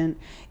patient.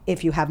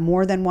 if you have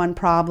more than one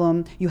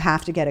problem, you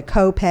have to get a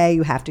copay,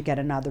 you have to get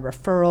another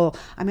referral.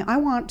 I mean, I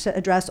want to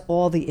address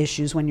all the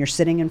issues when you're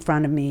sitting in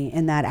front of me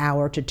in that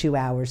hour to 2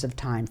 hours of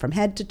time, from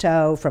head to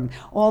toe, from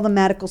all the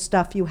medical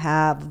stuff you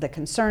have, the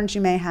concerns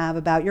you may have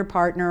about your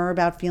partner, or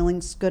about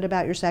feeling good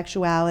about your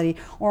sexuality,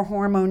 or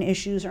hormone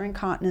issues or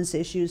incontinence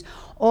issues.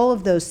 All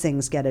of those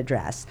things get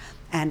addressed.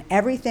 And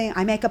everything,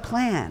 I make a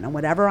plan, and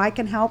whatever I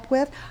can help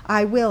with,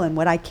 I will. And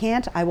what I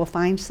can't, I will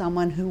find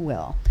someone who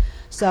will.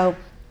 So,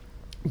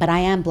 but I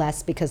am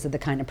blessed because of the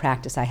kind of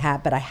practice I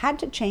have. But I had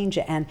to change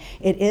it. And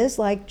it is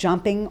like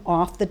jumping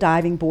off the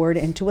diving board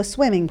into a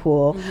swimming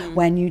pool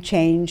when you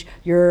change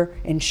your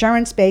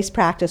insurance-based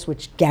practice,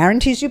 which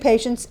guarantees you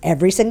patients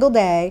every single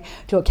day,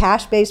 to a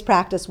cash-based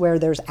practice where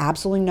there's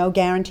absolutely no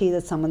guarantee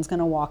that someone's going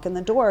to walk in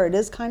the door. It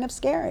is kind of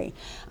scary.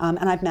 And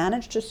I've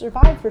managed to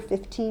survive for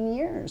 15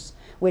 years,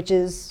 which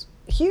is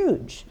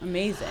huge.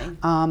 Amazing.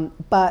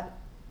 But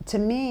to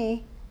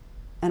me,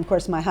 and of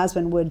course my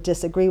husband would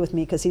disagree with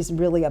me because he's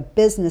really a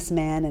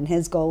businessman and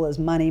his goal is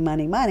money,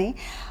 money, money.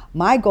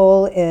 My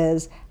goal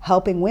is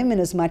helping women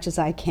as much as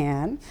I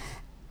can,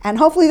 and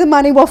hopefully the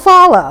money will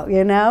follow,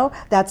 you know?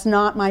 That's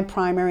not my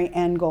primary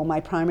end goal. My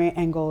primary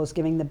end goal is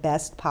giving the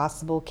best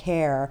possible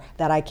care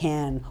that I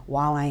can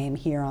while I am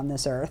here on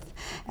this earth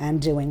and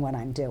doing what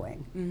I'm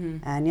doing.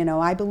 And, you know,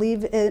 I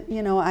believe it,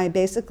 you know,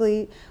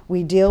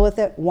 we deal with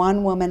it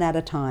one woman at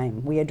a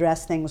time. We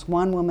address things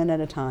one woman at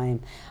a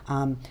time.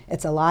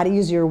 It's a lot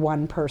easier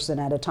one person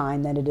at a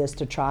time than it is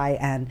to try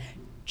and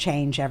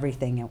change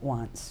everything at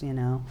once, you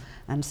know?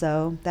 And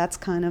so that's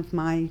kind of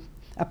my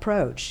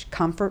approach: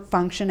 comfort,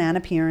 function, and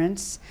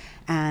appearance,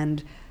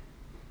 and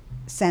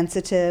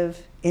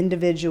sensitive,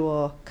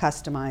 individual,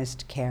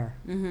 customized care.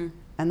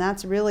 And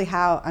that's really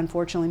how,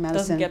 unfortunately,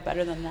 medicine doesn't get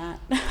better than that.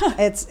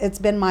 It's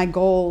been my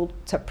goal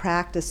to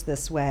practice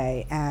this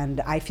way, and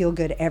I feel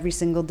good every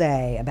single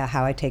day about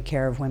how I take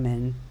care of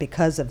women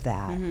because of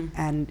that.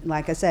 And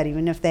like I said,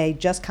 even if they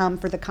just come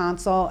for the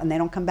consult and they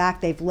don't come back,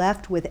 they've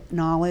left with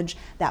knowledge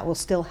that will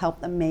still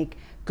help them make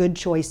good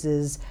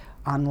choices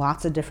on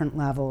lots of different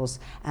levels,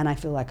 and I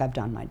feel like I've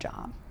done my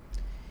job.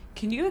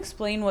 Can you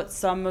explain what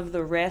some of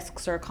the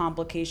risks or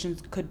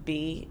complications could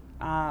be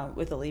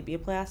with a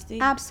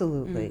labiaplasty?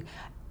 Absolutely.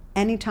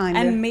 Anytime.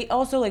 And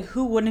also, like,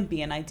 who wouldn't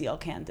be an ideal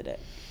candidate?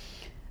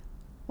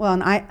 Well,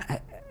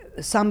 and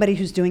somebody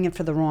who's doing it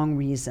for the wrong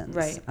reasons.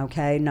 Right.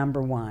 Okay,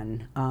 number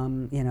one.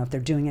 You know, if they're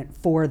doing it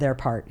for their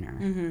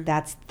partner,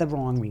 that's the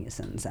wrong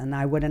reasons. And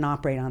I wouldn't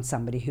operate on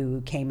somebody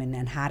who came in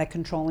and had a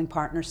controlling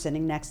partner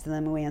sitting next to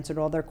them who answered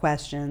all their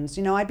questions.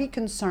 You know, I'd be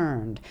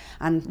concerned,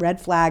 and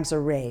red flags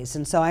are raised.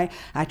 And so I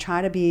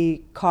try to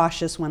be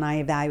cautious when I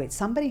evaluate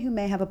somebody who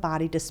may have a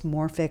body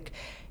dysmorphic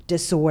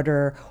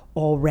disorder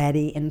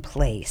already in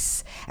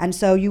place. And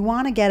so you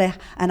want to get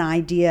an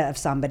idea if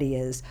somebody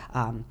is,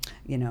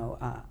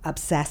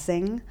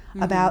 obsessing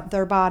about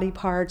their body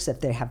parts, if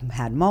they have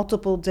had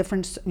multiple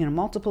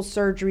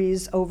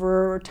surgeries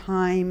over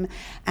time,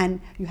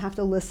 and you have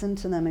to listen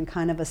to them and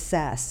kind of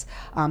assess.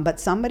 But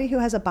somebody who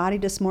has a body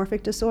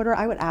dysmorphic disorder,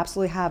 I would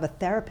absolutely have a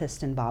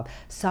therapist involved.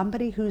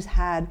 Somebody who's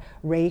had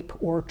rape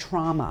or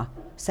trauma,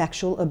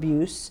 sexual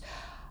abuse,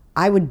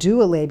 I would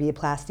do a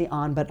labiaplasty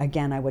on, but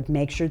again, I would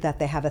make sure that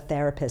they have a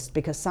therapist,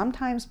 because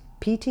sometimes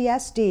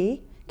PTSD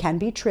can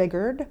be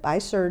triggered by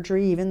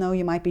surgery, even though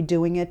you might be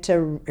doing it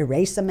to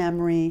erase a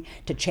memory,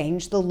 to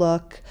change the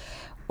look.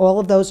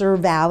 All of those are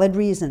valid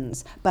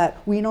reasons, but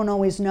we don't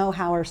always know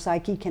how our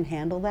psyche can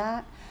handle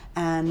that.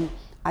 And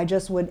I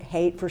just would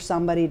hate for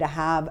somebody to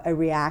have a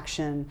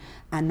reaction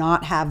and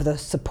not have the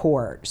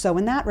support. So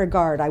in that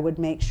regard, I would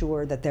make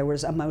sure that there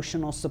was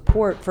emotional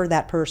support for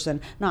that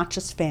person, not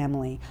just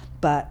family,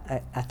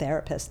 but a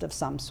therapist of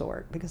some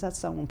sort, because that's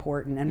so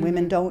important. And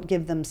women don't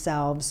give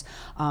themselves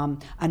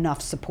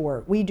enough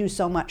support. We do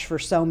so much for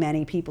so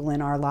many people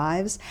in our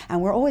lives,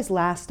 and we're always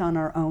last on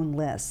our own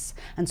lists.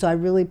 And so I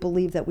really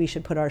believe that we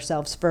should put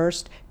ourselves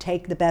first,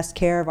 take the best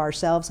care of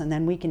ourselves, and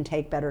then we can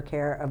take better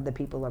care of the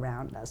people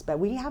around us. But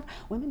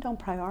women don't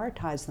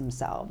prioritize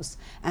themselves,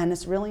 and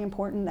it's really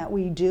important that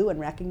we do and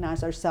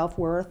recognize our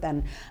self-worth,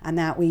 and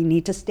that we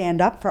need to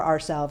stand up for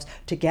ourselves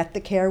to get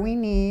the care we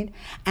need,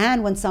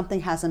 and when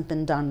something hasn't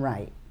been done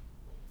right.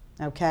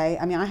 Okay?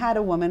 I mean, I had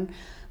a woman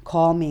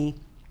call me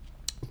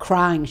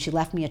crying. She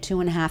left me a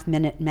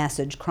 2.5-minute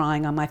message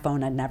crying on my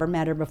phone. I'd never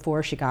met her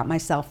before. She got my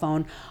cell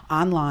phone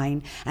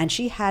online, and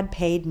she had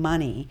paid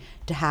money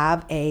to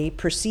have a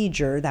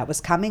procedure that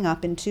was coming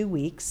up in 2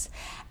 weeks,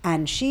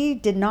 and she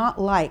did not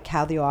like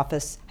how the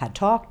office had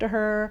talked to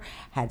her,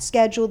 had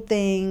scheduled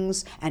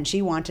things, and she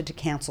wanted to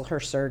cancel her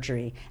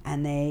surgery,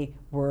 and they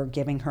were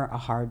giving her a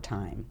hard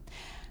time.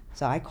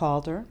 So I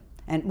called her,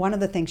 and one of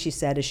the things she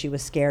said is she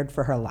was scared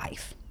for her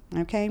life.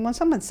 Okay, when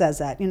someone says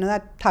that,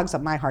 that tugs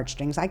at my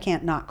heartstrings. I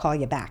can't not call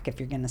you back if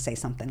you're going to say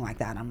something like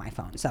that on my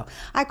phone. So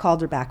I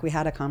called her back. We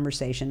had a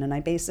conversation, and I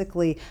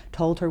basically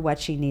told her what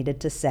she needed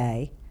to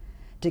say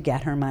to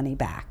get her money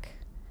back,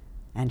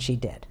 and she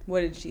did. What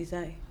did she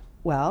say?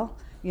 Well,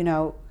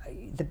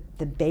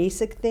 the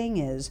basic thing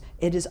is,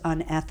 it is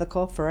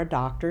unethical for a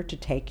doctor to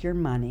take your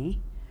money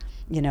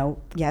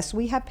Yes,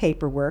 we have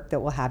paperwork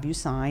that will have you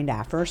signed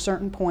after a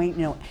certain point.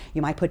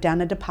 You might put down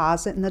a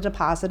deposit, and the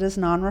deposit is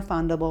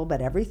non-refundable, but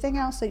everything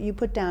else that you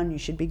put down, you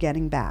should be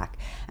getting back.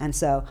 And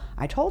so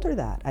I told her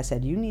that. I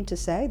said, you need to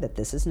say that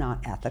this is not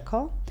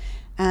ethical.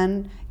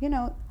 And,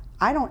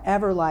 I don't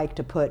ever like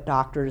to put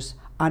doctors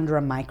under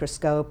a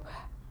microscope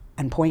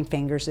and point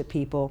fingers at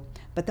people,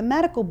 but the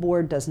medical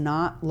board does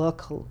not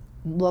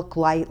look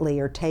lightly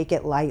or take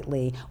it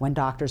lightly when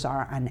doctors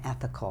are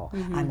unethical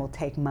and will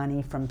take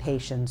money from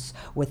patients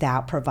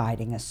without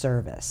providing a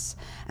service.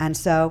 And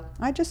so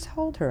I just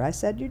told her, I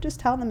said, you just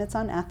tell them it's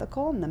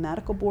unethical, and the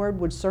medical board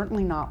would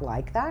certainly not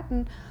like that,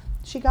 and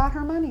she got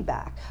her money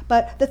back.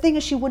 But the thing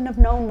is, she wouldn't have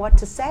known what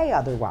to say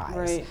otherwise.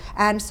 Right.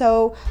 And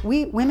so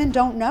women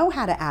don't know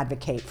how to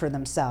advocate for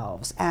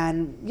themselves.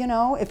 And,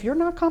 if you're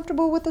not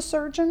comfortable with a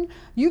surgeon,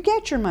 you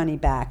get your money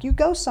back. You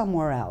go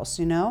somewhere else,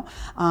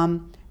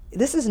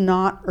 This is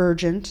not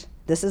urgent.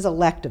 This is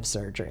elective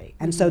surgery.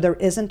 And so there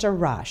isn't a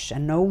rush,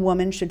 and no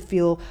woman should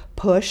feel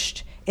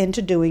pushed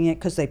into doing it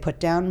because they put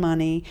down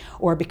money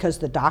or because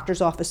the doctor's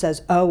office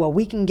says, oh, well,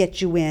 we can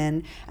get you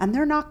in. And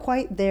they're not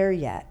quite there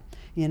yet.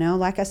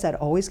 Like I said,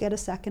 always get a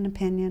second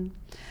opinion.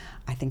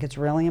 I think it's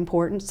really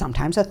important.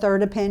 Sometimes a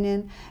third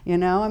opinion, you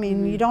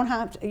don't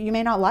have to, you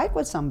may not like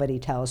what somebody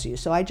tells you.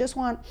 So I just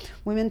want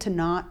women to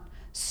not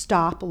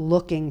stop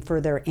looking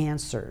for their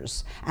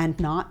answers and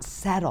not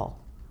settle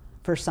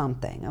for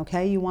something,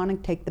 okay? You want to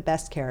take the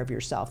best care of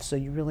yourself, so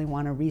you really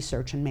want to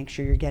research and make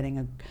sure you're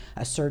getting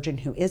a surgeon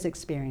who is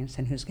experienced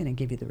and who's going to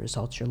give you the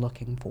results you're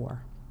looking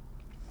for.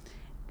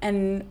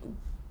 And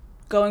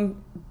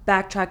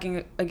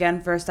backtracking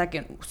again for a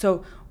second,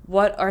 so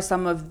what are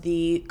some of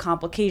the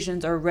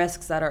complications or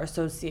risks that are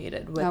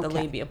associated with the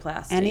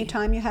labiaplasty?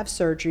 Anytime you have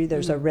surgery,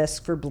 there's a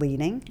risk for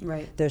bleeding.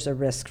 Right. There's a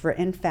risk for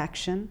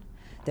infection.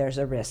 There's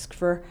a risk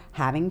for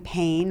having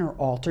pain or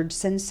altered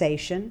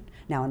sensation.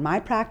 Now, in my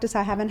practice,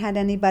 I haven't had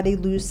anybody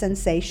lose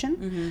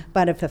sensation,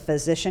 but if a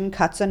physician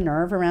cuts a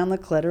nerve around the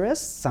clitoris,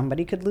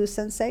 somebody could lose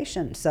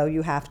sensation. So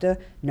you have to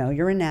know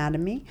your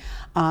anatomy.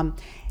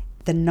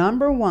 The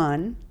number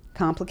one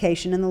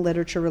complication in the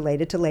literature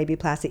related to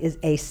labiaplasty is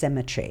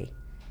asymmetry,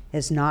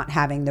 is not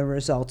having the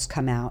results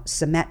come out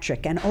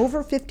symmetric. And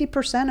over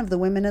 50% of the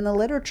women in the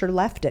literature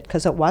left it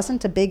because it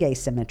wasn't a big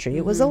asymmetry.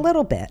 It was a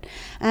little bit.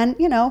 And,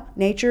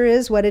 nature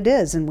is what it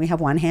is. And we have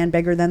one hand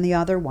bigger than the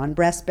other, one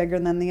breast bigger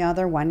than the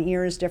other, one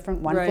ear is different,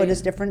 one foot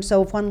is different.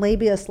 So if one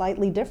labia is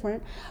slightly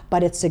different,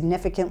 but it's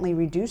significantly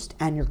reduced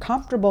and you're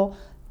comfortable,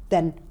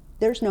 then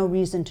there's no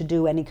reason to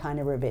do any kind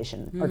of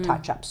revision or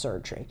touch-up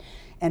surgery.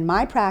 In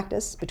my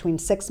practice, between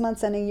 6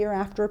 months and a year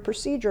after a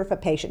procedure, if a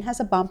patient has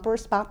a bump or a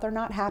spot they're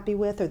not happy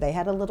with, or they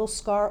had a little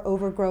scar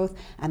overgrowth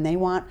and they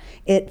want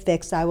it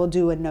fixed, I will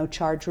do a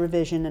no-charge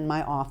revision in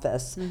my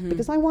office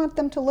because I want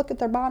them to look at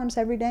their bottoms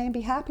every day and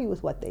be happy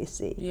with what they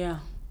see. Yeah.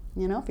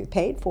 If you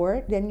paid for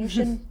it, then you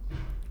should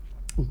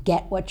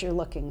get what you're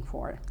looking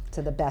for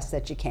to the best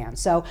that you can.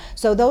 So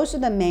those are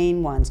the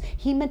main ones.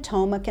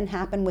 Hematoma can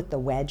happen with the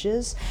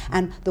wedges,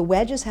 and the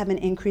wedges have an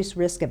increased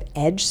risk of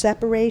edge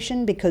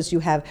separation because you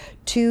have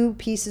two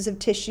pieces of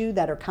tissue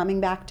that are coming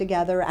back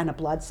together and a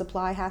blood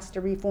supply has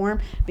to reform.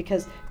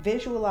 Because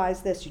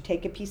visualize this, you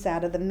take a piece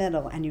out of the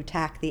middle and you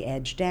tack the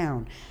edge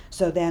down.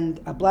 So then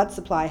a blood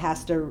supply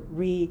has to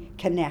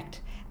reconnect,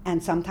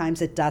 and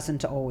sometimes it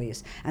doesn't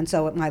always. And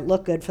so it might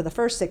look good for the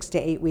first 6 to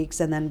 8 weeks,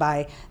 and then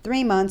by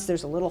 3 months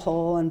there's a little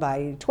hole, and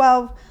by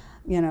 12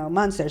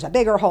 months there's a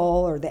bigger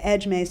hole, or the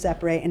edge may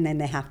separate, and then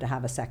they have to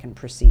have a second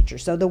procedure.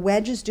 So the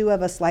wedges do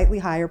have a slightly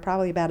higher,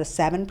 probably about a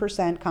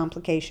 7%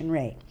 complication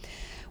rate.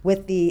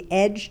 With the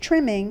edge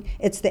trimming,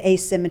 it's the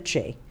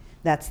asymmetry.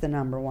 That's the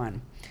number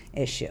one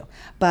issue.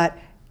 But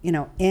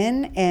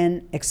in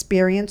an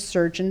experienced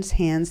surgeon's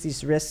hands,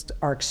 these risks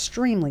are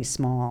extremely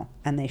small,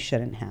 and they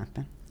shouldn't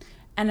happen.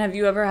 And have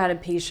you ever had a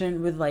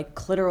patient with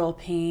clitoral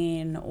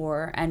pain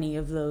or any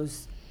of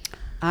those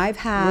I've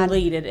had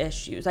related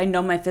issues? I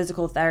know my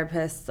physical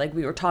therapist,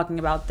 we were talking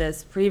about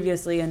this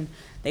previously, and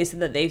they said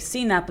that they've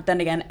seen that, but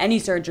then again, any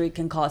surgery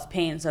can cause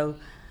pain. So,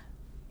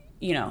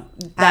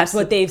 that's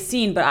what they've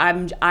seen, but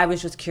I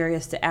was just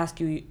curious to ask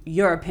you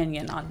your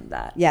opinion on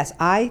that. Yes,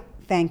 I,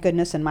 thank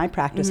goodness, in my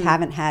practice,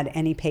 haven't had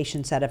any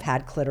patients that have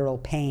had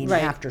clitoral pain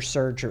after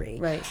surgery.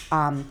 Right.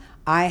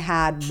 I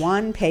had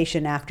one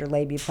patient after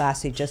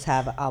labiaplasty just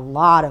have a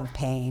lot of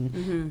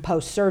pain,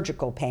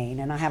 post-surgical pain,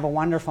 and I have a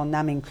wonderful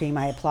numbing cream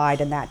I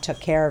applied, and that took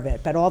care of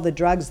it. But all the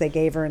drugs they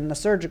gave her in the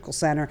surgical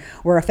center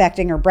were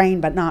affecting her brain,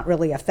 but not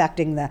really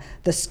affecting the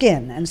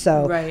skin. And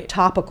so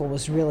topical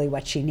was really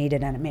what she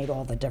needed, and it made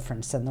all the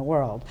difference in the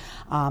world.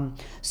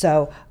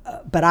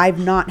 But I've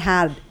not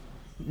had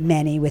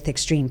many with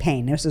extreme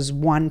pain. This is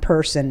one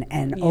person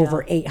and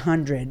over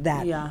 800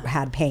 that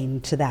had pain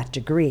to that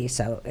degree.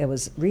 So it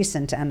was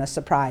recent and a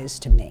surprise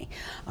to me.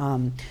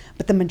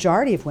 But the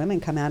majority of women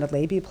come out of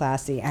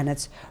labiaplasty and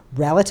it's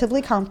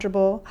relatively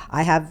comfortable.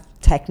 I have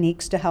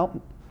techniques to help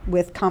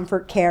with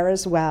comfort care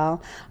as well.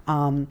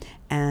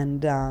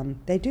 And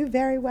they do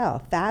very well.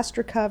 Fast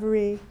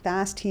recovery,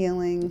 fast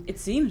healing. It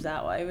seems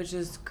that way, which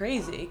is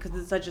crazy because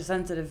it's such a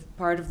sensitive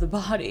part of the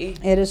body.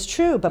 It is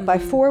true, but by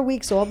 4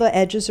 weeks, all the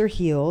edges are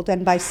healed.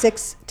 And by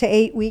 6 to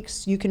 8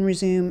 weeks, you can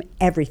resume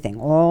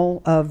everything,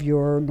 all of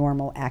your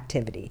normal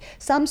activity.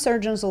 Some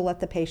surgeons will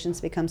let the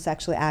patients become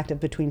sexually active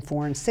between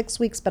 4 and 6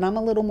 weeks, but I'm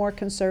a little more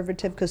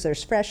conservative because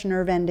there's fresh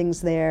nerve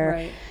endings there,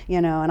 Right.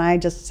 And I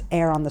just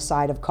err on the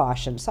side of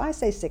caution. So I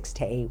say 6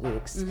 to 8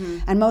 weeks.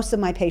 And most of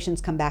my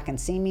patients come back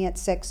and see me at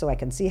 6 so I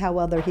can see how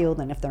well they're healed,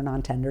 and if they're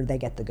non-tender, they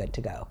get the good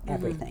to go,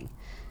 everything.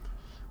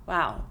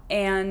 Wow.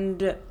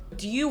 And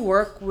do you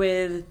work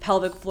with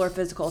pelvic floor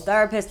physical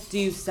therapists? Do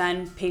you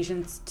send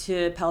patients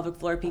to pelvic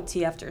floor PT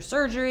after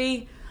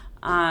surgery?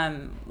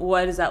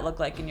 What does that look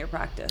like in your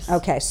practice?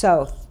 Okay,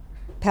 so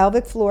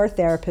pelvic floor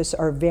therapists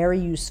are very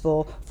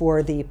useful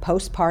for the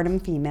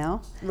postpartum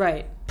female.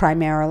 Right.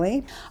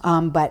 Primarily,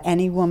 but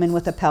any woman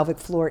with a pelvic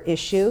floor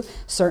issue,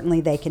 certainly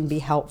they can be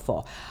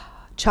helpful.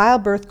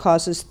 Childbirth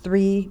causes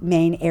 3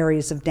 main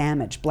areas of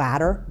damage: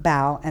 bladder,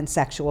 bowel, and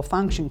sexual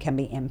function can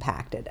be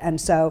impacted.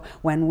 And so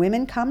when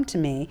women come to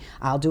me,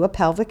 I'll do a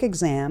pelvic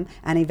exam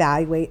and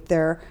evaluate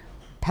their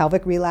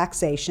pelvic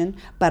relaxation,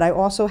 but I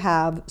also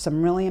have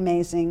some really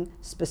amazing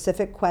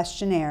specific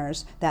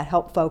questionnaires that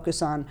help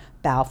focus on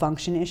bowel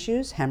function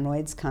issues,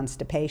 hemorrhoids,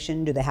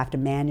 constipation. Do they have to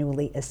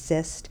manually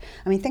assist?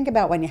 I mean, think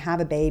about when you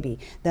have a baby.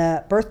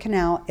 The birth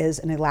canal is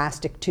an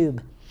elastic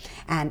tube,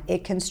 and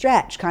it can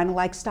stretch, kind of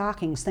like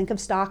stockings. Think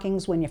of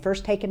stockings when you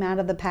first take them out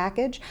of the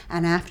package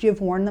and after you've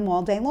worn them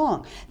all day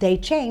long. They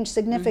change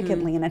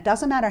significantly, and it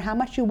doesn't matter how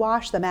much you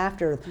wash them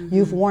after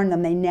you've worn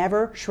them. They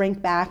never shrink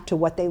back to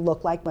what they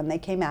look like when they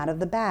came out of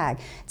the bag.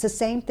 It's the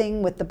same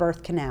thing with the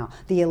birth canal.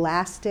 The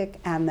elastic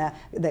and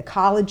the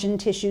collagen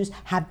tissues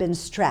have been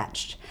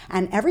stretched,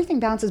 and everything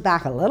bounces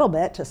back a little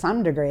bit to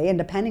some degree, and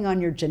depending on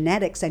your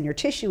genetics and your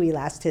tissue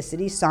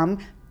elasticity, some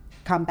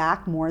come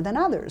back more than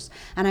others.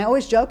 And I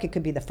always joke, it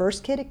could be the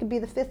first kid, it could be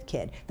the 5th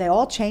kid. They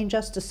all change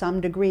us to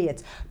some degree.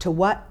 It's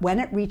when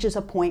it reaches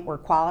a point where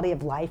quality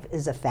of life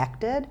is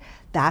affected,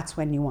 that's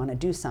when you want to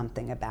do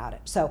something about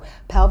it. So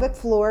pelvic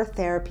floor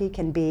therapy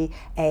can be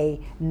a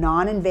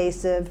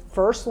non-invasive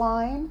first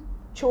line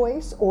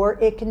choice, or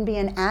it can be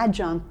an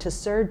adjunct to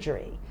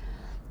surgery.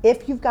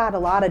 If you've got a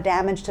lot of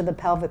damage to the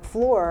pelvic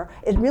floor,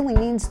 it really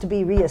needs to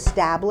be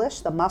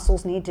reestablished. The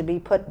muscles need to be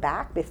put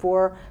back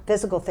before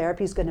physical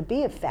therapy is going to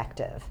be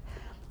effective.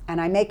 And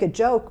I make a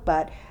joke,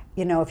 but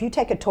if you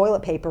take a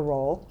toilet paper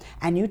roll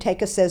and you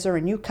take a scissor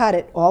and you cut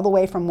it all the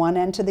way from one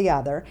end to the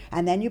other,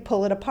 and then you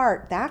pull it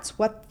apart, that's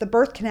what the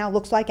birth canal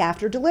looks like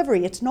after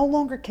delivery. It's no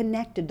longer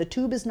connected. The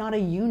tube is not a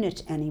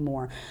unit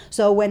anymore.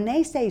 So when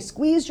they say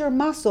squeeze your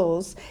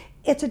muscles,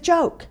 it's a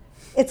joke.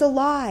 It's a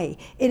lie.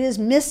 It is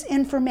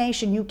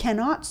misinformation. You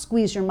cannot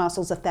squeeze your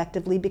muscles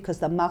effectively because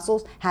the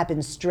muscles have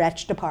been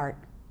stretched apart.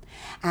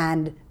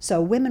 And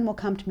so women will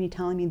come to me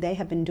telling me they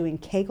have been doing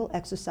Kegel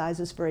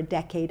exercises for a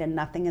decade and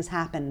nothing has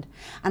happened.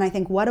 And I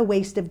think what a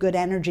waste of good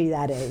energy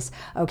that is,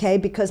 okay?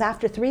 Because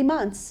after 3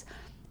 months,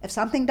 if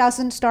something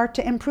doesn't start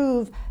to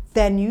improve,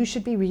 then you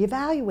should be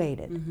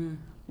reevaluated.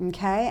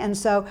 Okay, and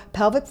so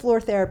pelvic floor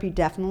therapy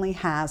definitely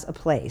has a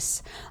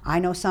place. I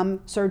know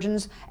some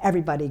surgeons,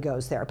 everybody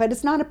goes there, but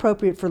it's not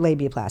appropriate for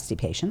labiaplasty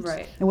patients.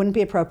 Right. It wouldn't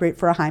be appropriate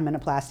for a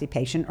hymenoplasty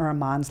patient or a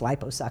Mons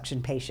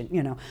liposuction patient,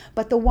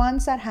 But the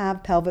ones that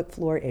have pelvic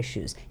floor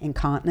issues,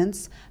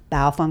 incontinence,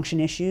 bowel function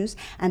issues,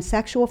 and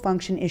sexual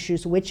function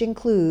issues, which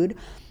include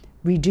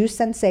reduced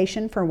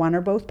sensation for one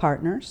or both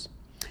partners,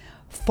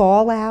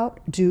 fallout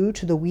due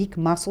to the weak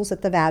muscles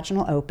at the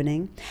vaginal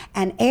opening,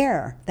 and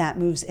air that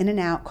moves in and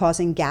out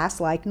causing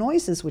gas-like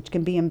noises, which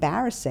can be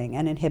embarrassing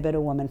and inhibit a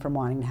woman from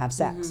wanting to have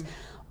sex.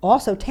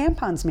 Also,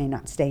 tampons may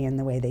not stay in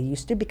the way they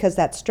used to because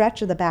that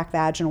stretch of the back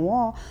vaginal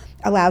wall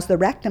allows the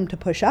rectum to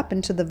push up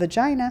into the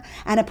vagina,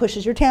 and it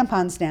pushes your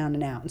tampons down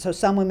and out. And so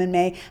some women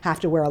may have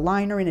to wear a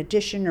liner in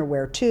addition, or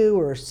wear 2,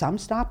 or some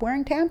stop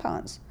wearing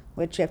tampons,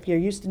 which if you're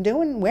used to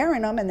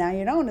wearing them and now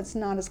you don't, it's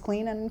not as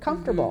clean and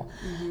comfortable.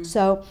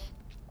 So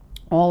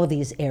all of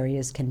these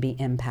areas can be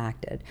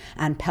impacted.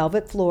 And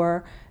pelvic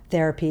floor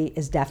therapy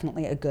is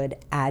definitely a good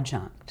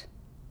adjunct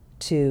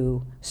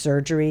to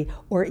surgery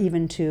or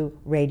even to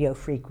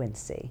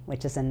radiofrequency,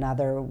 which is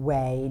another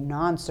way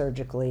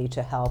non-surgically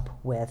to help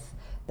with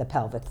the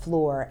pelvic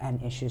floor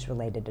and issues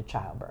related to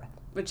childbirth.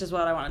 Which is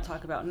what I want to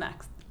talk about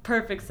next.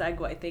 Perfect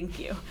segue, thank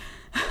you.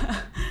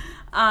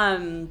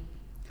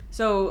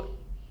 So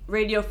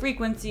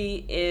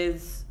radiofrequency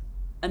is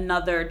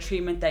another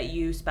treatment that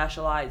you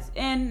specialize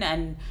in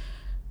and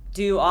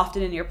do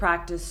often in your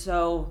practice.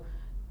 So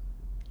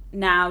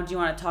now, do you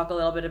want to talk a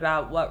little bit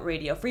about what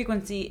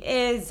radiofrequency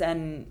is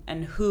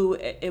and who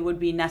it would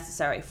be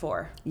necessary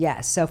for?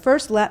 Yes. So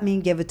first, let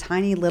me give a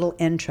tiny little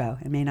intro.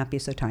 It may not be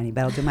so tiny,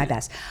 but I'll do my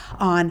best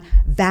on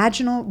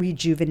vaginal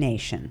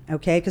rejuvenation.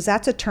 Okay, because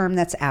that's a term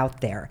that's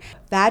out there.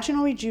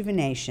 Vaginal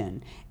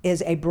rejuvenation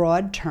is a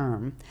broad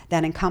term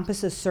that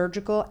encompasses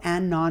surgical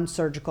and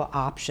non-surgical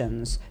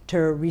options to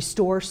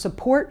restore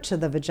support to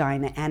the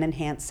vagina and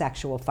enhance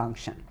sexual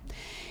function.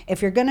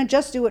 If you're going to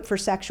just do it for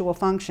sexual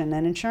function,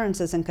 then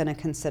insurance isn't going to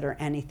consider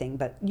anything.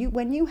 But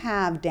when you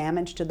have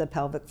damage to the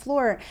pelvic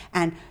floor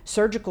and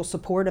surgical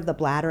support of the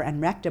bladder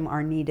and rectum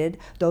are needed,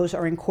 those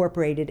are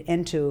incorporated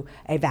into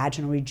a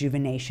vaginal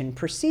rejuvenation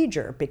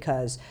procedure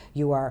because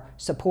you are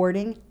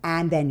supporting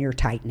and then you're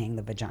tightening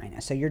the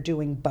vagina. So you're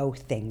doing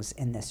both things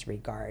in this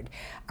regard.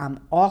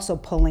 Also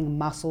pulling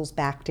muscles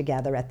back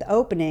together at the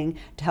opening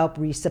to help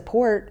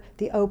re-support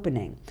the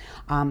opening.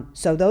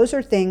 So those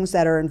are things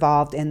that are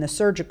involved in the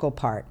surgical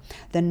part.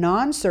 The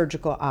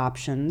non-surgical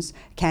options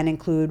can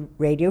include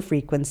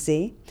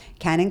radiofrequency,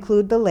 can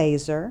include the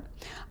laser.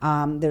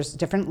 There's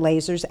different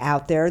lasers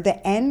out there.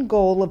 The end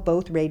goal of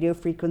both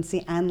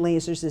radiofrequency and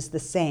lasers is the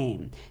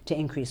same: to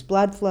increase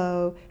blood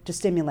flow, to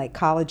stimulate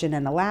collagen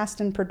and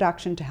elastin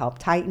production, to help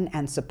tighten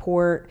and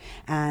support,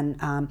 and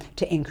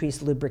to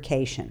increase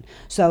lubrication.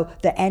 So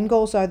the end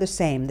goals are the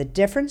same. The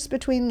difference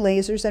between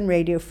lasers and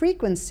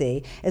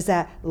radiofrequency is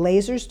that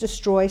lasers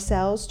destroy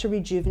cells to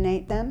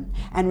rejuvenate them,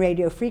 and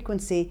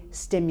radiofrequency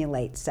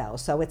stimulates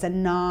cells. So it's a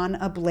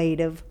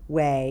non-ablative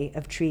way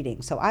of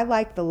treating. So I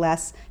like the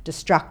less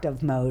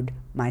destructive mode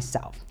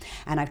myself.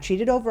 And I've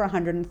treated over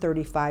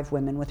 135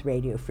 women with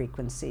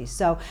radiofrequency.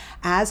 So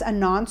as a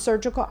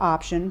non-surgical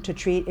option to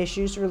treat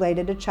issues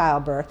related to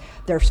childbirth,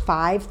 there's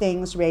 5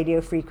 things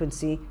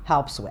radiofrequency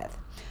helps with.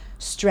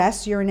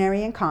 Stress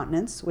urinary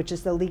incontinence, which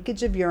is the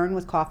leakage of urine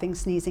with coughing,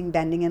 sneezing,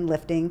 bending, and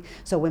lifting.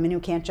 So women who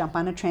can't jump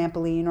on a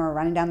trampoline or are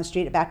running down the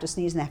street about to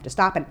sneeze and they have to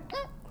stop and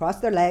cross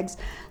their legs,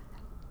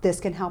 this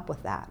can help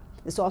with that.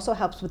 This also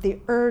helps with the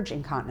urge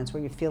incontinence,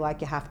 where you feel like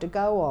you have to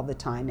go all the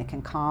time. It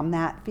can calm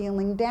that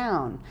feeling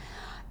down.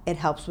 It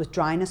helps with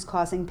dryness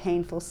causing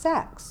painful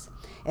sex.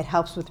 It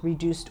helps with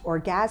reduced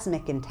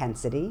orgasmic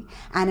intensity,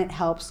 and it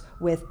helps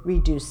with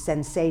reduced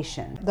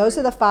sensation. Those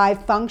are the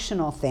 5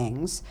 functional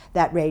things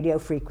that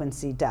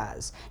radiofrequency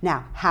does.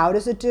 Now, how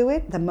does it do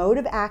it? The mode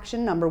of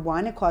action, number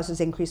 1, it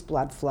causes increased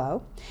blood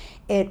flow.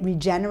 It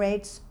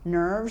regenerates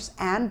nerves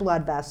and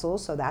blood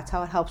vessels, so that's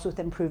how it helps with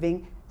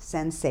improving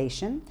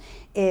sensation.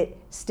 It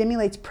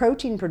stimulates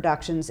protein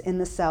productions in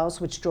the cells,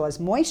 which draws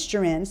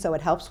moisture in, so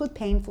it helps with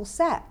painful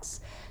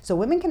sex. So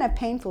women can have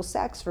painful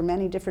sex for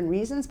many different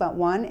reasons, but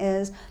one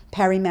is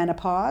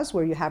perimenopause,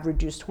 where you have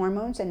reduced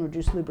hormones and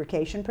reduced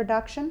lubrication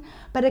production.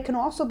 But it can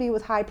also be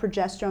with high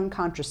progesterone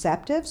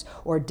contraceptives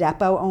or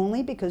Depo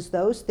only, because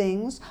those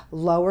things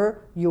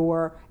lower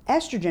your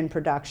estrogen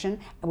production,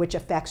 which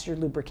affects your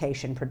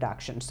lubrication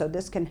production. So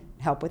this can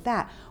help with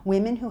that.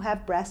 Women who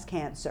have breast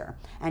cancer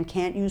and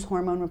can't use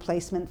hormone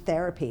replacement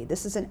therapy,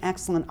 this is an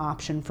excellent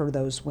option for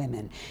those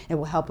women. It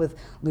will help with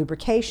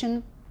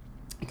lubrication.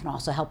 It can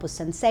also help with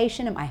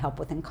sensation. It might help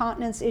with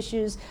incontinence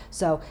issues.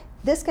 So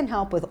this can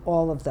help with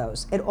all of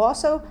those. It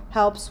also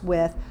helps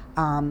with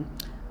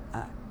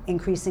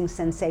increasing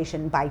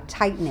sensation by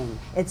tightening.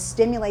 It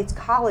stimulates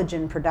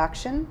collagen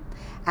production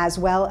as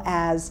well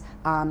as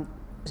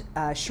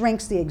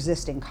shrinks the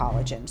existing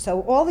collagen.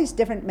 So all these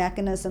different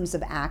mechanisms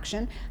of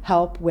action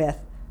help with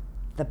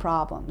the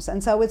problems.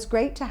 And so it's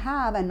great to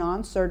have a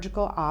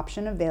non-surgical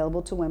option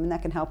available to women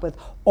that can help with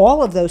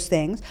all of those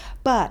things.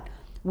 But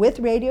with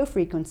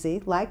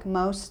radiofrequency, like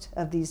most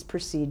of these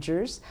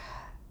procedures,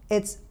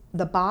 it's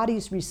the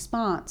body's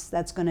response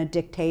that's going to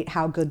dictate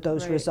how good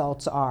those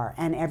results are.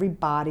 And every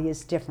body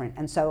is different.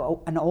 And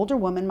so an older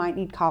woman might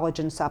need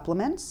collagen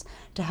supplements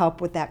to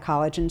help with that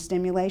collagen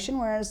stimulation,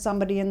 whereas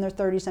somebody in their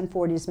 30s and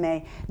 40s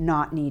may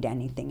not need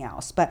anything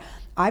else. But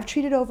I've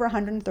treated over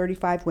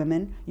 135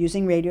 women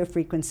using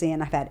radiofrequency,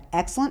 and I've had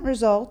excellent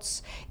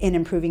results in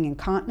improving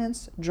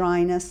incontinence,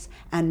 dryness,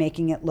 and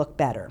making it look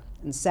better.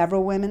 And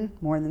several women,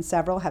 more than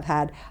several, have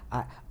had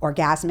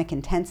orgasmic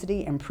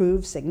intensity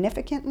improve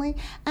significantly,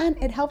 and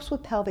it helps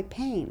with pelvic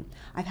pain.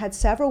 I've had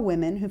several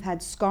women who've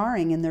had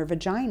scarring in their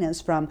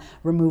vaginas from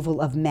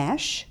removal of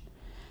mesh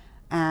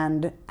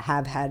and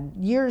have had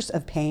years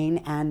of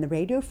pain, and the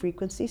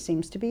radiofrequency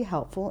seems to be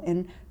helpful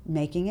in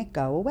making it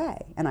go away.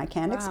 And I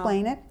can't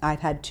explain it.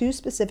 I've had 2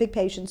 specific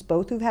patients,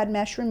 both who've had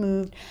mesh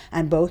removed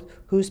and both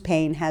whose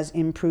pain has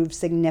improved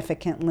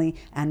significantly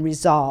and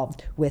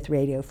resolved with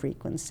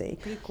radiofrequency.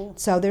 Pretty cool.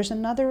 So there's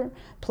another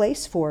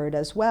place for it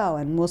as well,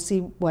 and we'll see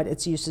what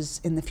its uses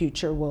in the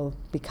future will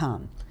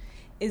become.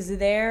 Is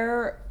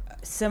there,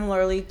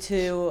 similarly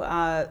to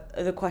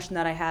the question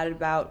that I had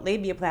about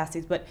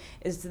labiaplasties, but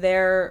is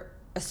there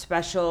a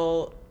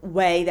special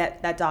way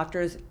that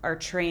doctors are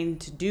trained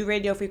to do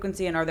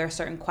radiofrequency, and are there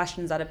certain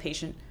questions that a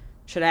patient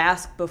should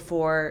ask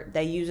before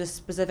they use a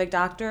specific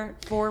doctor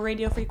for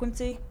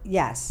radiofrequency?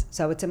 Yes.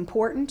 So it's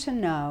important to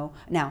know.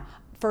 Now,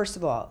 first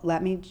of all,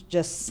 let me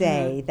just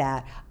say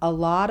that a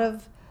lot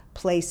of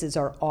places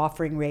are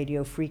offering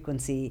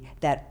radiofrequency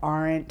that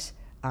aren't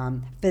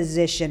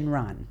physician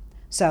run.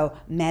 So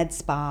med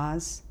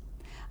spas,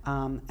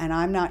 and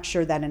I'm not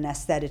sure that an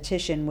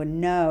esthetician would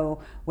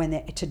know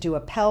to do a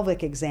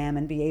pelvic exam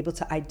and be able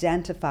to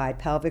identify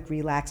pelvic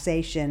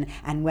relaxation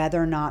and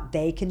whether or not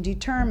they can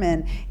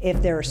determine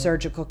if they're a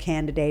surgical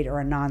candidate or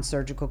a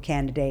non-surgical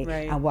candidate,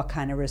 right, and what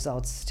kind of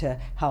results to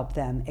help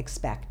them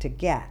expect to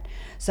get.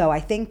 So I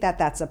think that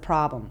that's a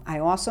problem. I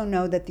also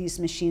know that these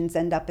machines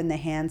end up in the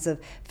hands of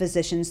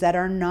physicians that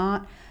are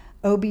not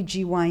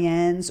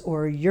OBGYNs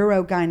or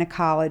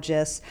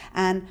urogynecologists,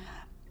 and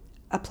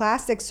a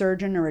plastic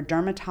surgeon or a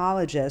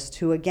dermatologist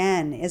who,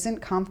 again, isn't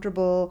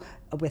comfortable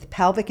with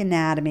pelvic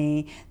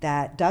anatomy,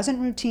 that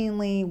doesn't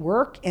routinely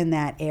work in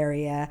that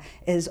area,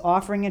 is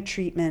offering a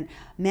treatment.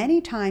 Many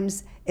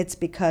times it's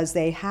because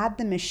they had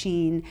the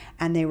machine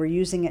and they were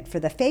using it for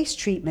the face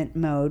treatment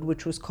mode,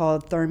 which was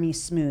called Thermi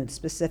Smooth,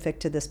 specific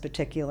to this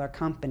particular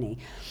company.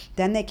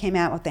 Then they came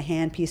out with the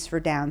handpiece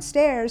for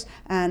downstairs,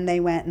 and they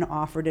went and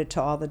offered it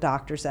to all the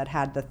doctors that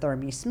had the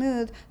Thermi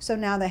Smooth. So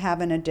now they have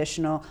an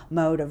additional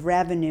mode of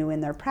revenue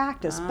in their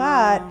practice.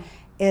 But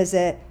is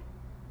it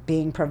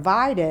being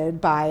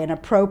provided by an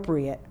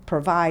appropriate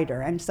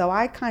provider? And so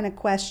I kind of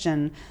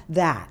question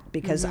that,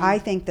 because I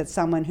think that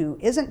someone who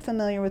isn't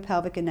familiar with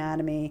pelvic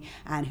anatomy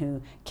and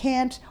who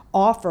can't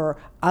offer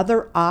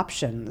other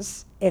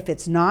options, if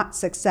it's not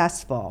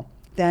successful,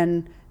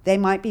 then they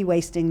might be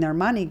wasting their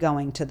money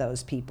going to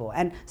those people.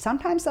 And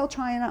sometimes they'll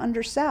try and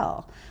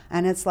undersell.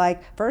 And it's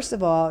like, first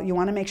of all, you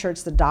want to make sure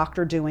it's the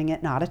doctor doing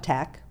it, not a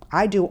tech.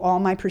 I do all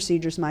my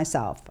procedures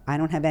myself. I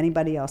don't have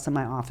anybody else in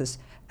my office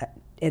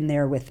in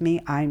there with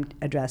me. I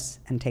address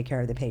and take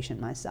care of the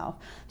patient myself.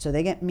 So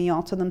they get me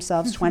all to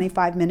themselves,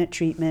 25-minute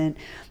treatment,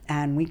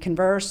 and we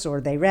converse, or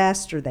they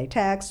rest, or they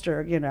text,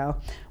 or,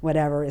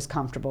 whatever is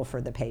comfortable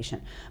for the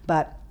patient.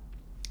 But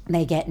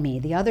they get me.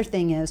 The other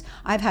thing is,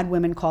 I've had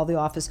women call the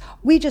office,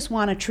 we just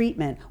want a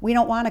treatment, we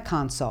don't want a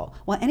consult.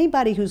 Well,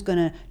 anybody who's going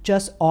to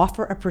just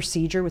offer a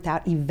procedure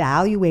without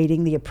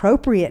evaluating the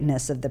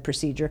appropriateness of the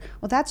procedure,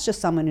 well, that's just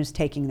someone who's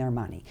taking their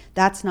money.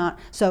 That's not,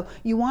 so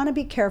you want to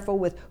be careful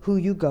with who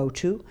you go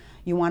to.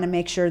 You want to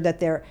make sure that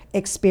they're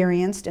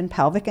experienced in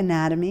pelvic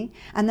anatomy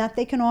and that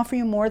they can offer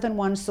you more than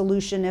one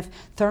solution if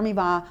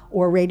Thermiva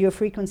or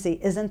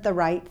radiofrequency isn't the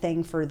right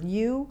thing for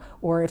you,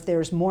 or if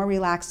there's more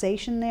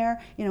relaxation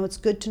there. It's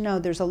good to know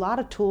there's a lot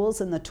of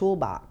tools in the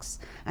toolbox,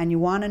 and you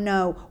want to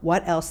know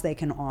what else they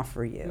can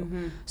offer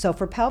you. So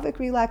for pelvic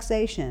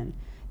relaxation,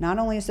 not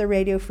only is there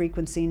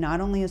radiofrequency,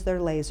 not only is there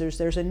lasers,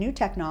 there's a new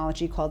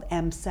technology called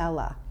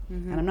Emcella.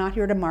 And I'm not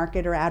here to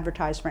market or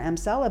advertise for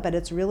Emcella, but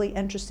it's really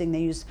interesting.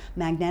 They use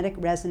magnetic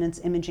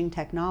resonance imaging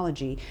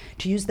technology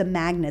to use the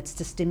magnets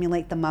to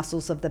stimulate the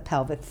muscles of the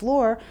pelvic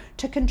floor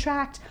to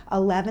contract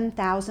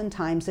 11,000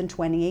 times in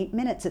 28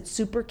 minutes. It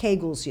super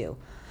kegels you.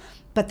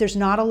 But there's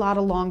not a lot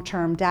of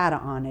long-term data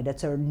on it.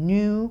 It's a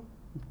new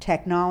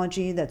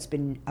technology that's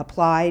been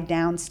applied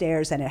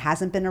downstairs, and it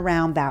hasn't been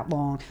around that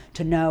long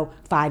to know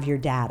 5-year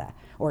data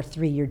or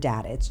 3-year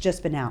data. It's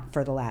just been out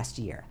for the last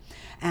year.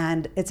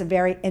 And it's a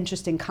very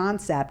interesting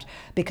concept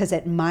because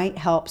it might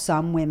help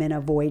some women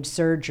avoid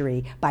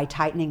surgery by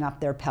tightening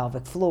up their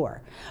pelvic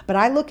floor. But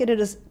I look at it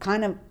as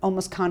kind of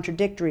almost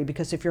contradictory,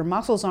 because if your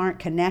muscles aren't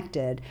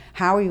connected,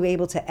 how are you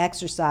able to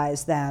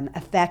exercise them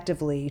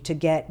effectively to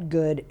get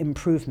good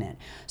improvement?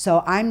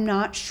 So I'm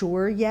not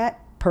sure yet,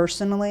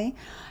 personally,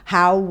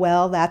 how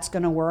well that's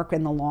going to work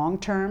in the long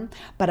term.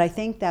 But I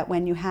think that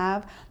when you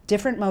have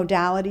different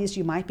modalities,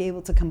 you might be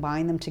able to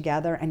combine them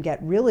together and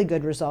get really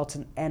good results,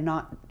 and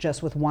not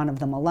just with one of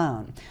them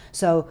alone.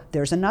 So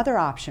there's another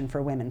option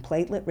for women,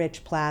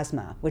 platelet-rich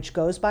plasma, which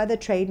goes by the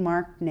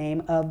trademark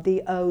name of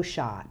the O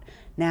shot.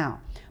 Now,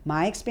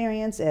 my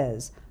experience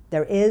is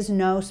there is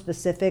no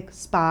specific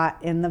spot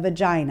in the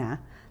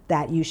vagina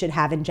that you should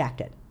have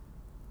injected.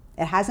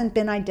 It hasn't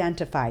been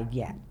identified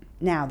yet.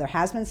 Now, there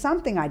has been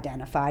something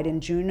identified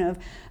in June of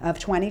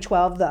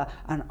 2012.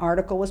 An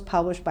article was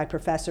published by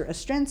Professor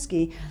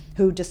Ostrinsky,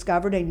 who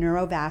discovered a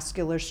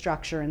neurovascular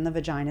structure in the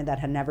vagina that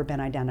had never been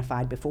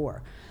identified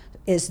before.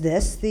 Is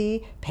this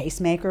the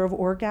pacemaker of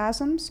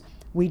orgasms?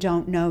 We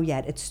don't know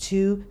yet. It's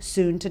too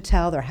soon to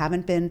tell. There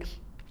haven't been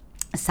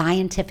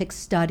scientific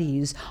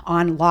studies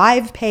on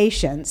live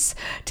patients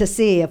to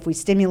see if we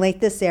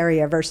stimulate this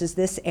area versus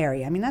this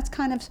area. I mean, that's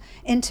kind of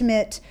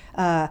intimate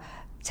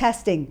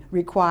testing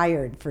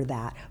required for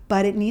that,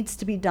 but it needs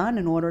to be done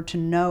in order to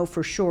know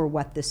for sure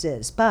what this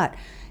is. But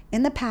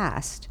in the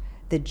past,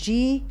 the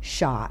G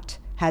shot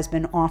has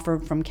been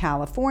offered from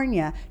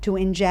California to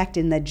inject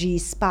in the G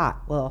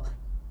spot. Well,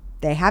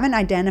 they haven't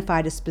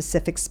identified a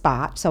specific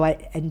spot, so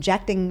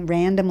injecting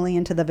randomly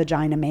into the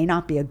vagina may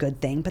not be a good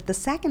thing. But the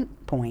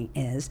second point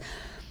is,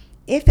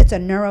 if it's a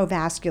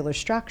neurovascular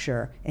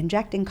structure,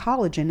 injecting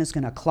collagen is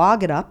going to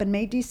clog it up and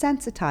may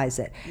desensitize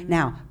it.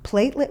 Now,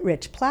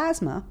 platelet-rich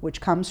plasma,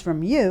 which comes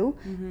from you,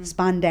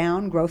 spun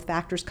down, growth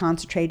factors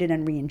concentrated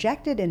and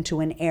re-injected into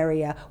an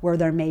area where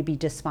there may be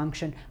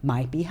dysfunction,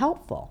 might be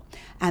helpful.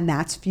 And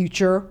that's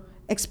future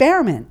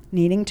experiment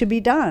needing to be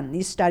done.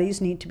 These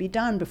studies need to be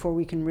done before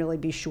we can really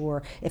be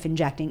sure if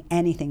injecting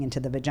anything into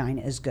the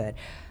vagina is good.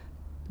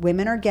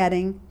 Women are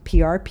getting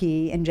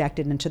PRP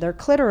injected into their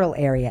clitoral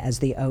area as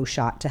the O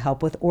shot to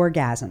help with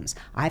orgasms.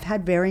 I've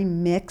had very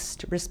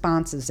mixed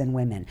responses in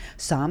women.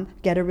 Some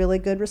get a really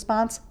good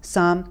response,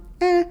 some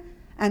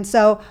And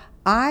so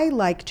I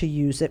like to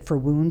use it for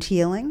wound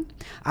healing.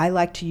 I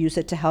like to use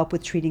it to help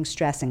with treating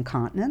stress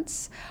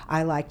incontinence.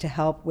 I like to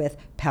help with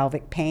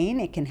pelvic pain.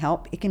 It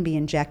can be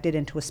injected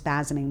into a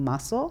spasming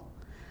muscle,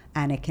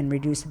 and it can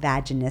reduce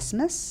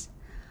vaginismus.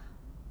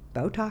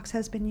 Botox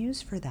has been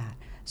used for that.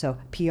 So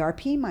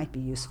PRP might be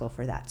useful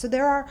for that. So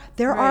there are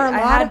a lot. I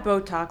had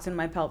Botox in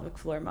my pelvic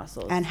floor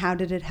muscles. And how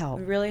did it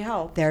help? It really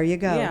helped. There you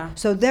go. Yeah.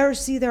 So there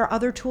are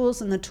other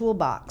tools in the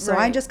toolbox. So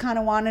I just kind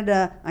of wanted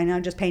to, I know I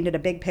just painted a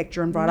big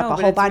picture and brought up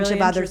a whole bunch of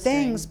other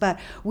things, but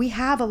we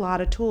have a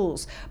lot of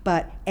tools.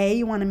 But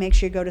you want to make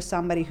sure you go to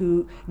somebody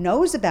who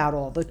knows about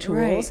all the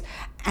tools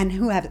and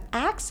who have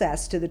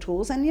access to the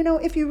tools. And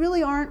if you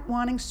really aren't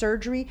wanting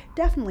surgery,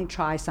 definitely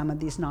try some of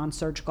these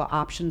non-surgical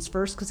options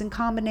first, because in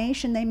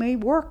combination they may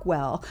work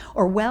well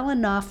or well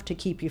enough to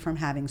keep you from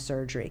having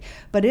surgery.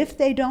 But if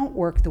they don't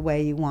work the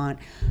way you want,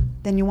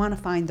 then you want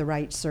to find the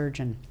right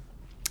surgeon.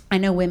 I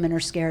know women are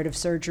scared of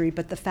surgery,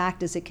 but the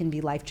fact is it can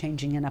be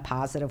life-changing in a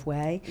positive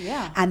way.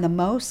 Yeah. And the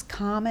most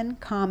common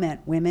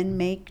comment women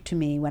make to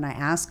me when I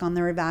ask on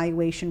their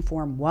evaluation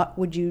form, what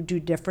would you do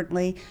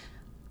differently?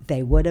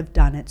 They would have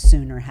done it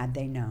sooner had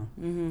they known.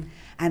 Mm-hmm.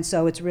 And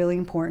so it's really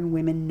important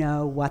women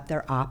know what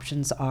their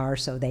options are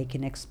so they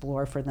can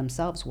explore for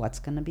themselves what's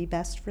going to be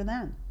best for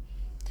them.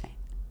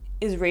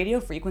 Is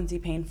radiofrequency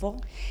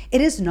painful?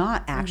 It is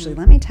not, actually.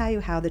 Let me tell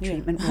you how the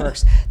treatment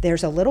works.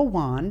 There's a little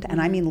wand,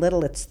 and I mean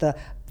little, it's the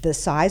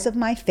size of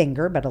my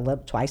finger, but a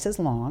little twice as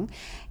long.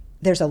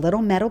 There's a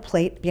little metal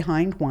plate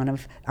behind one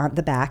of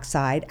the back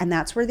side, and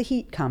that's where the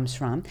heat comes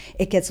from.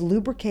 It gets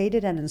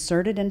lubricated and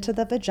inserted into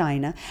the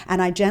vagina,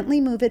 and I gently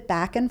move it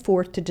back and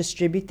forth to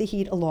distribute the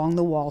heat along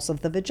the walls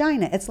of the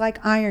vagina. It's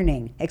like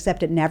ironing,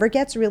 except it never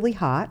gets really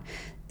hot.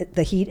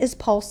 The heat is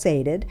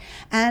pulsated,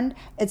 and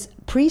it's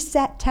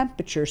preset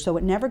temperature, so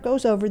it never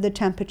goes over the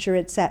temperature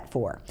it's set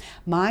for.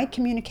 My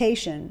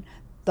communication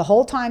the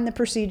whole time the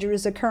procedure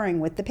is occurring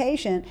with the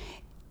patient,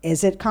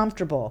 is it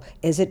comfortable?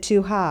 Is it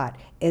too hot?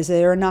 Is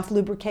there enough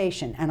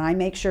lubrication? And I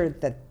make sure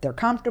that they're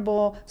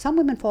comfortable. Some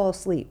women fall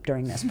asleep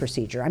during this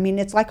procedure. I mean,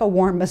 it's like a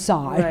warm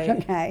massage,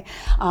 okay?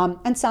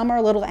 And some are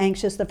a little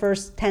anxious the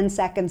first 10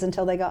 seconds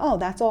until they go, oh,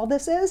 that's all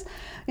this is?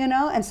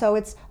 And so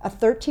it's a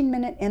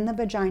 13-minute in the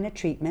vagina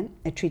treatment.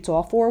 It treats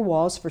all 4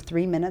 walls for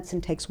 3 minutes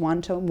and takes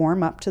 1 to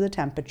warm up to the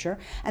temperature.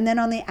 And then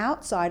on the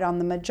outside, on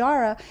the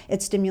majara,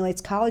 it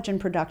stimulates collagen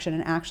production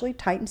and actually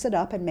tightens it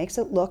up and makes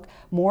it look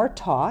more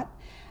taut.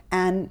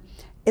 And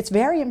it's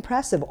very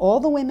impressive. All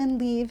the women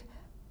leave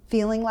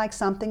feeling like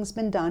something's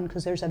been done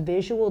because there's a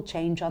visual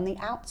change on the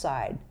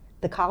outside.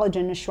 The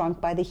collagen is shrunk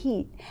by the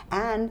heat,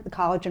 and the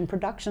collagen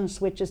production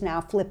switch is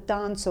now flipped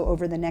on, so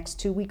over the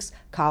next 2 weeks,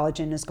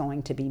 collagen is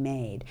going to be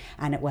made,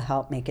 and it will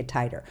help make it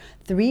tighter.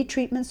 3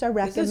 treatments are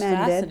recommended. This is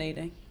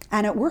fascinating.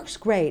 And it works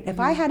great. If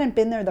I hadn't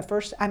been there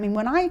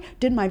when I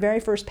did my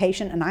very first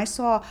patient and I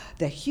saw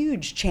the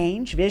huge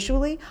change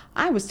visually,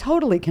 I was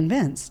totally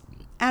convinced.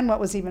 And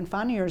what was even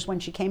funnier is when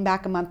she came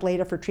back a month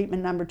later for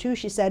treatment number 2,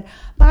 she said,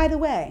 by the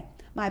way,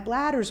 my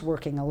bladder's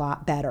working a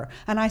lot better.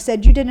 And I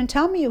said, you didn't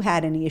tell me you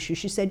had any issues.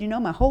 She said,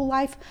 my whole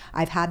life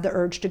I've had the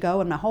urge to go,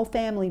 and my whole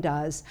family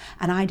does.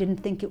 And I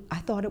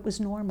thought it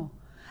was normal.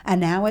 And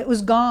now it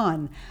was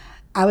gone.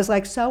 I was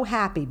like so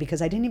happy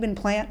because I didn't even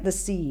plant the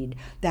seed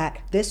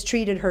that this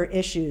treated her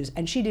issues,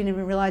 and she didn't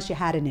even realize she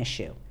had an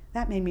issue.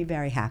 That made me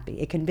very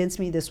happy. It convinced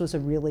me this was a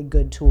really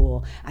good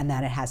tool and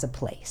that it has a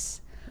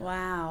place.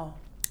 Wow.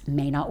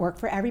 May not work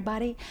for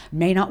everybody,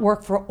 may not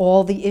work for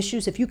all the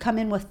issues. If you come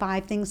in with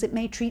 5 things, it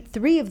may treat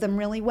 3 of them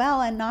really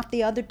well and not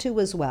the other 2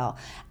 as well.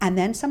 And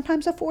then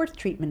sometimes a 4th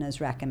treatment is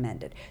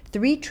recommended.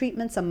 3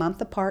 treatments a month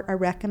apart are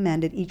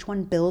recommended. Each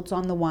one builds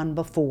on the one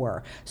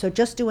before. So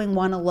just doing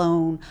one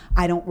alone,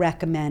 I don't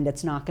recommend.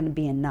 It's not going to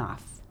be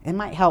enough. It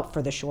might help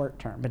for the short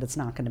term, but it's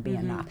not going to be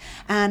enough.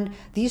 And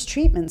these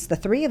treatments, the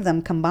 3 of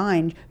them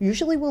combined,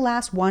 usually will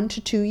last 1 to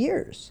 2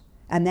 years.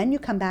 And then you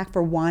come back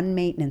for 1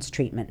 maintenance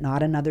treatment,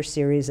 not another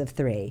series of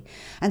 3.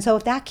 And so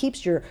if that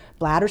keeps your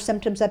bladder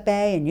symptoms at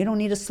bay and you don't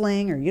need a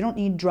sling or you don't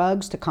need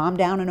drugs to calm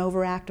down an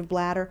overactive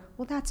bladder,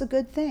 well, that's a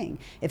good thing.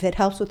 If it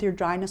helps with your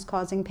dryness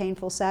causing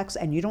painful sex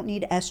and you don't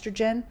need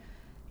estrogen,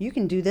 you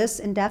can do this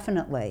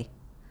indefinitely.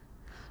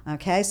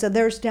 Okay, so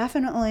there's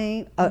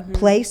definitely a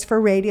place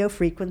for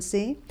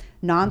radiofrequency.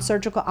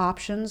 Non-surgical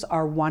options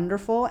are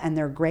wonderful and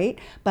they're great,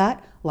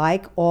 but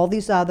like all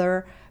these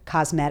other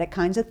cosmetic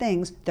kinds of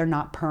things, they're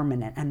not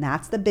permanent. And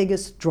that's the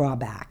biggest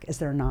drawback, is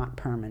they're not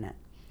permanent.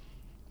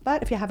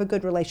 But if you have a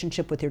good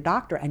relationship with your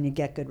doctor and you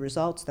get good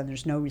results, then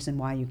there's no reason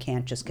why you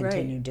can't just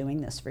continue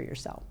doing this for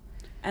yourself.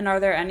 And are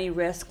there any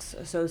risks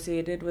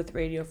associated with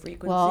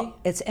radiofrequency? Well,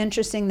 it's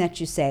interesting that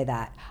you say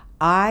that.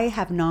 I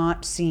have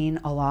not seen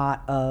a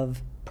lot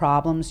of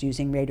problems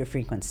using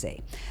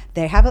radiofrequency.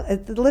 They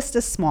have the list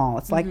is small.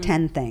 It's like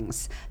 10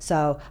 things.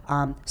 So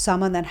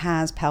someone that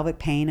has pelvic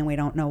pain and we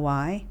don't know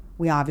why,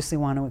 we obviously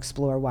want to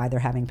explore why they're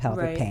having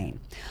pelvic pain.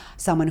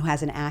 Someone who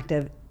has an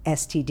active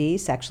STD,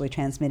 sexually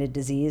transmitted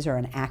disease, or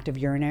an active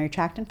urinary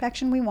tract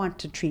infection, we want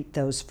to treat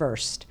those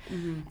first.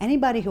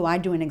 Anybody who I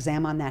do an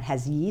exam on that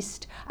has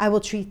yeast, I will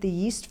treat the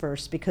yeast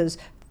first, because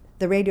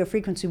the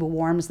radiofrequency will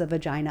warms the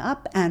vagina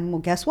up, and well,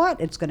 guess what?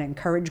 It's going to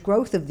encourage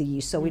growth of the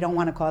yeast, so we don't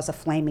want to cause a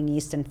flaming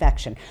yeast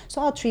infection.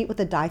 So I'll treat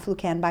with a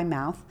diflucan by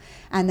mouth,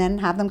 and then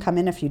have them come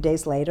in a few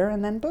days later,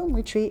 and then boom,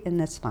 we treat,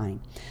 and it's fine.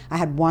 I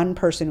had one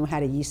person who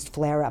had a yeast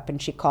flare-up, and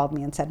she called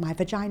me and said, my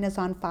vagina's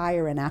on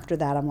fire, and after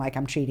that, I'm like,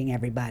 I'm treating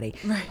everybody.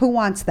 Who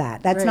wants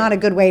that? That's not a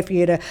good way for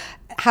you to,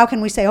 how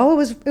can we say, oh,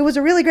 it was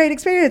a really great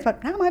experience,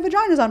 but now my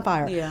vagina's on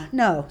fire?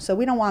 No, so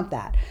we don't want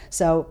that.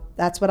 So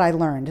that's what I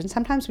learned, and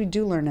sometimes we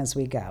do learn as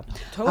we go.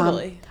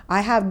 Totally.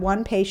 I had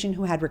one patient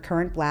who had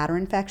recurrent bladder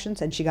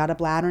infections, and she got a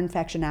bladder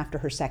infection after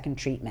her second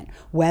treatment.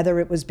 Whether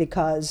it was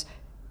because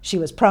she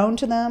was prone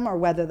to them, or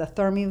whether the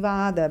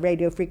Thermiva, the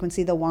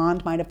radiofrequency, the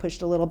wand might have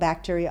pushed a little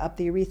bacteria up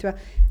the urethra.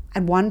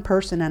 And one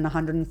person and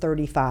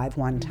 135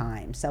 one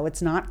time. So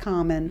it's not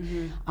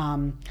common.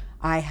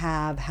 I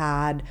have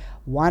had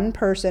one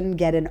person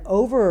get an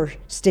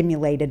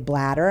overstimulated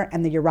bladder,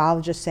 and the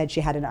urologist said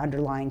she had an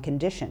underlying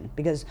condition,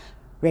 because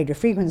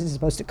radiofrequency is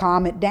supposed to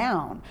calm it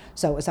down.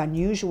 So it was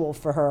unusual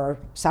for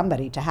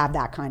somebody to have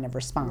that kind of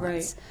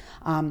response.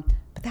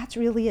 But that's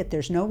really it.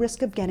 There's no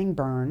risk of getting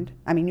burned.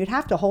 I mean, you'd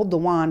have to hold the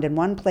wand in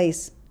one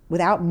place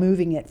without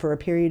moving it for a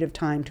period of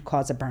time to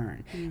cause a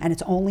burn. And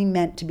it's only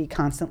meant to be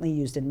constantly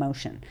used in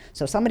motion.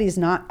 So if somebody's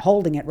not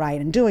holding it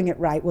right and doing it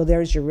right, well,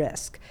 there's your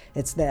risk.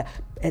 It's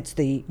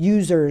the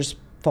user's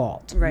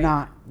fault,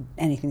 not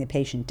anything the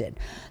patient did.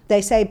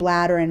 They say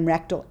bladder and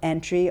rectal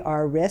entry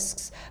are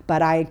risks,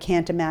 but I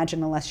can't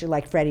imagine, unless you're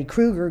like Freddy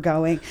Krueger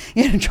going,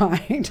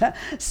 trying to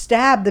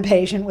stab the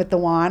patient with the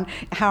wand,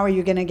 how are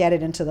you going to get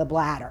it into the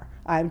bladder?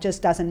 It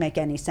just doesn't make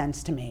any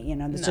sense to me.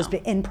 It's just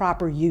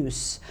improper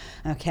use.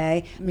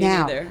 Okay. Me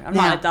neither. I'm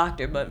not a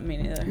doctor, but me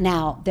neither.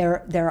 Now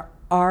there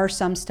are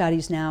some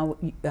studies now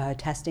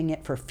testing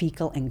it for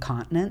fecal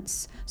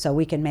incontinence. So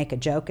we can make a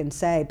joke and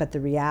say, but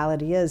the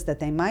reality is that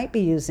they might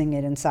be using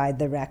it inside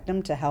the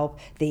rectum to help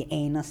the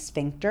anus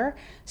sphincter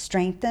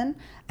strengthen.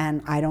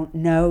 And I don't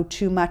know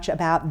too much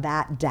about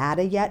that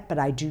data yet, but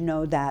I do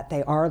know that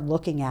they are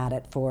looking at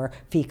it for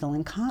fecal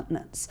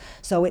incontinence.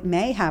 So it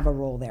may have a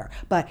role there.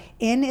 But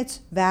in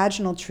its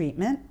vaginal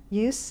treatment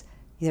use,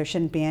 there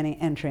shouldn't be any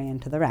entry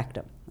into the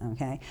rectum,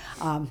 okay?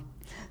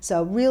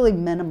 So really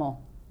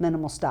minimal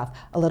stuff.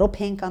 A little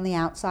pink on the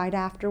outside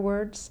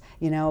afterwards,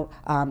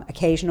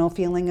 occasional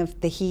feeling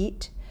of the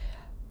heat,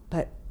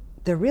 but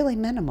they're really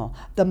minimal.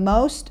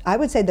 I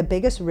would say the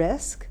biggest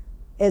risk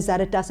is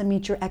that it doesn't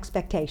meet your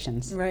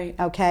expectations. Right.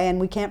 Okay, and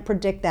we can't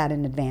predict that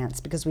in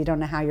advance because we don't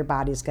know how your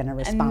body's going to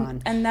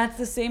respond. And that's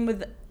the same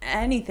with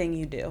anything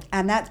you do.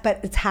 But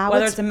it's how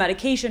whether it's a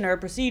medication or a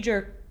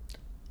procedure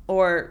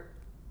or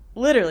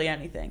literally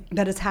anything.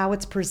 But it's how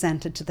it's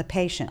presented to the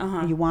patient.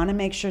 You want to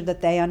make sure that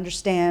they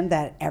understand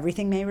that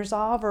everything may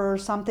resolve, or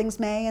some things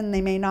may, and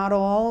they may not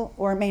all,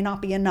 or it may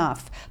not be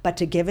enough. But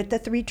to give it the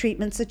 3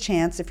 treatments a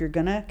chance, if you're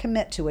going to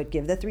commit to it,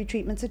 give the 3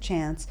 treatments a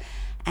chance.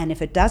 And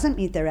if it doesn't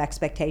meet their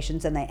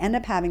expectations and they end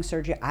up having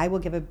surgery, I will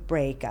give a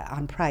break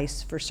on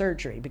price for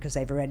surgery, because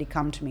they've already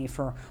come to me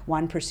for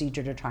one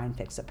procedure to try and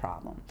fix a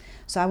problem.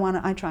 So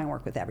I try and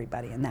work with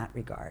everybody in that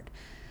regard.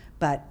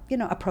 But,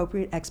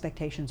 appropriate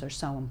expectations are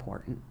so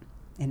important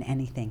in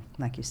anything,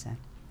 like you said.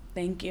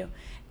 Thank you.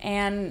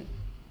 And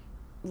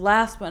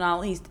last but not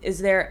least, is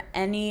there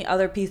any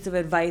other piece of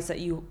advice that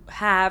you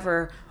have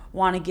or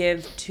want to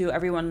give to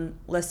everyone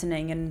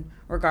listening in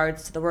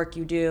regards to the work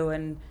you do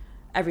and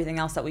everything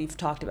else that we've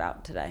talked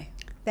about today?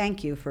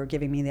 Thank you for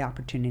giving me the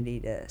opportunity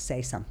to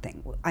say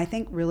something. I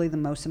think really the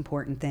most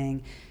important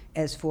thing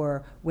is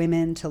for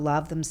women to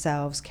love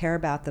themselves, care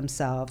about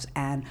themselves,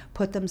 and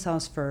put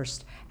themselves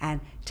first,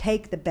 and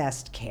take the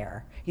best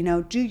care.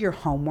 Do your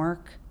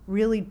homework.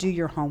 Really do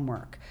your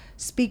homework.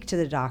 Speak to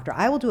the doctor.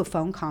 I will do a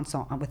phone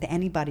consult with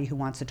anybody who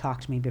wants to talk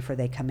to me before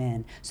they come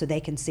in, so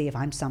they can see if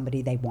I'm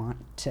somebody they want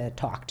to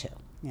talk to.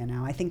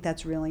 I think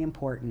that's really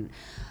important.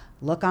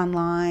 Look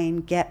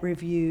online, get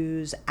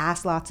reviews,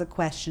 ask lots of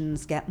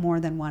questions, get more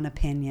than one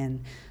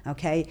opinion,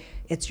 okay?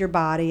 It's your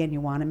body and you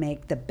want to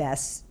make the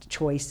best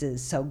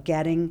choices. So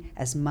getting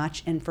as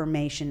much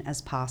information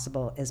as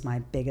possible is my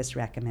biggest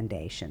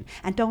recommendation.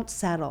 And don't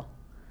settle.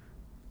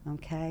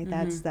 Okay,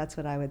 that's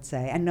what I would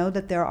say. And know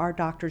that there are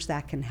doctors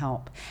that can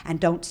help. And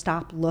don't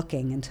stop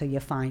looking until you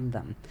find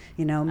them.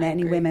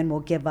 Many women will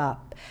give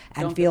up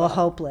and feel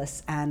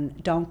hopeless,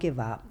 and don't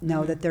give up.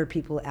 Know that there are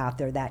people out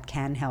there that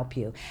can help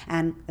you.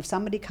 And if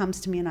somebody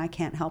comes to me and I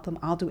can't help them,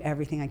 I'll do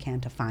everything I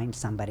can to find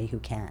somebody who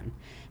can.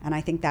 And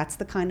I think that's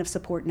the kind of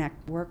support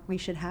network we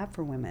should have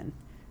for women.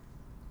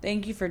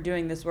 Thank you for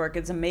doing this work.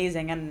 It's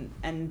amazing,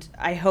 and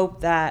I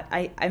hope that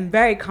I'm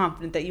very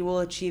confident that you will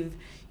achieve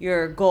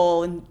your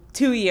goal in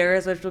 2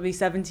 years, which will be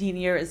 17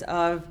 years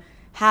of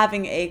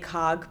having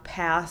ACOG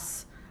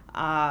pass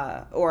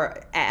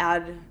or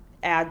add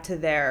to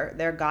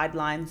their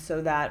guidelines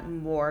so that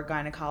more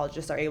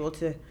gynecologists are able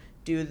to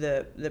do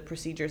the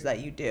procedures that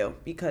you do,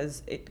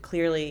 because it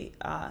clearly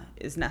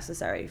is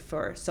necessary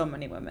for so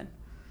many women.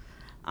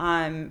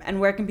 And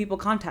where can people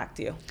contact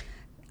you?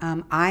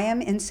 I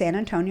am in San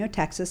Antonio,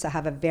 Texas. I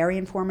have a very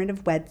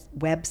informative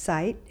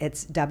website.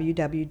 It's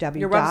www.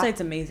 Your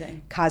website's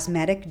amazing.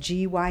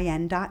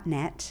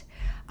 Cosmeticgyn.net.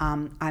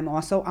 I'm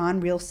also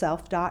on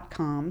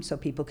realself.com, so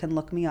people can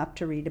look me up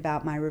to read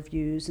about my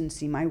reviews and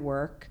see my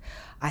work.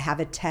 I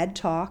have a TED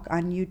Talk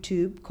on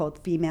YouTube called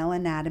Female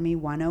Anatomy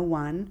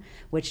 101,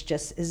 which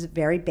just is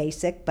very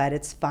basic, but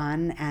it's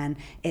fun, and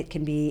it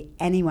can be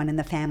anyone in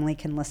the family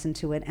can listen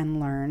to it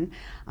and learn,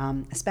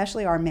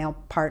 especially our male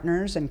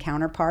partners and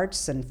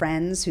counterparts and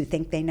friends who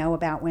think they know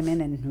about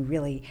women and who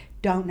really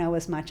don't know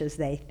as much as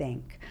they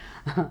think.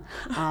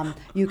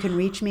 You can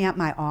reach me at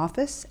my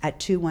office at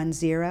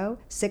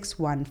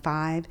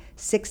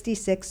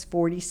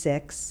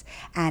 210-615-6646,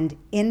 and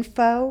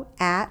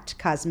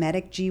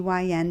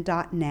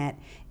info@cosmeticgyn.net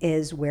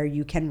is where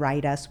you can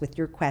write us with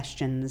your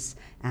questions,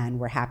 and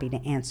we're happy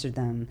to answer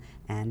them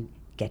and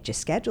get you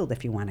scheduled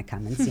if you want to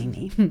come and see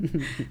me.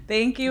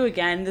 Thank you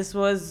again. This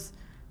was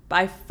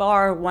by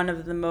far one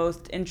of the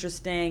most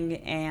interesting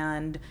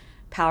and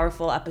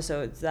powerful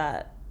episodes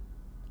that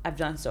I've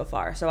done so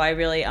far. So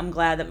I'm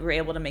glad that we were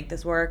able to make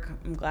this work.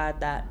 I'm glad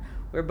that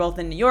we're both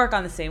in New York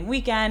on the same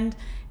weekend.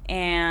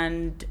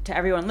 And to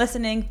everyone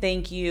listening,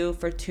 thank you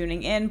for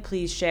tuning in.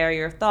 Please share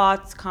your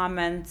thoughts,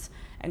 comments,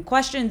 and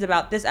questions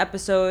about this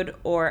episode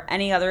or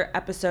any other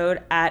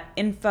episode at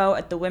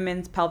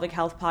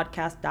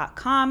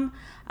info@thewomensPelvicHealthPodcast.com.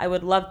 I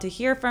would love to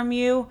hear from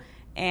you.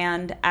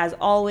 And as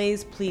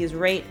always, please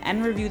rate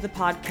and review the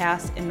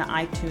podcast in the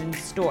iTunes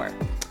store.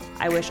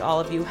 I wish all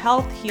of you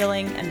health,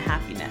 healing, and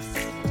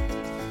happiness.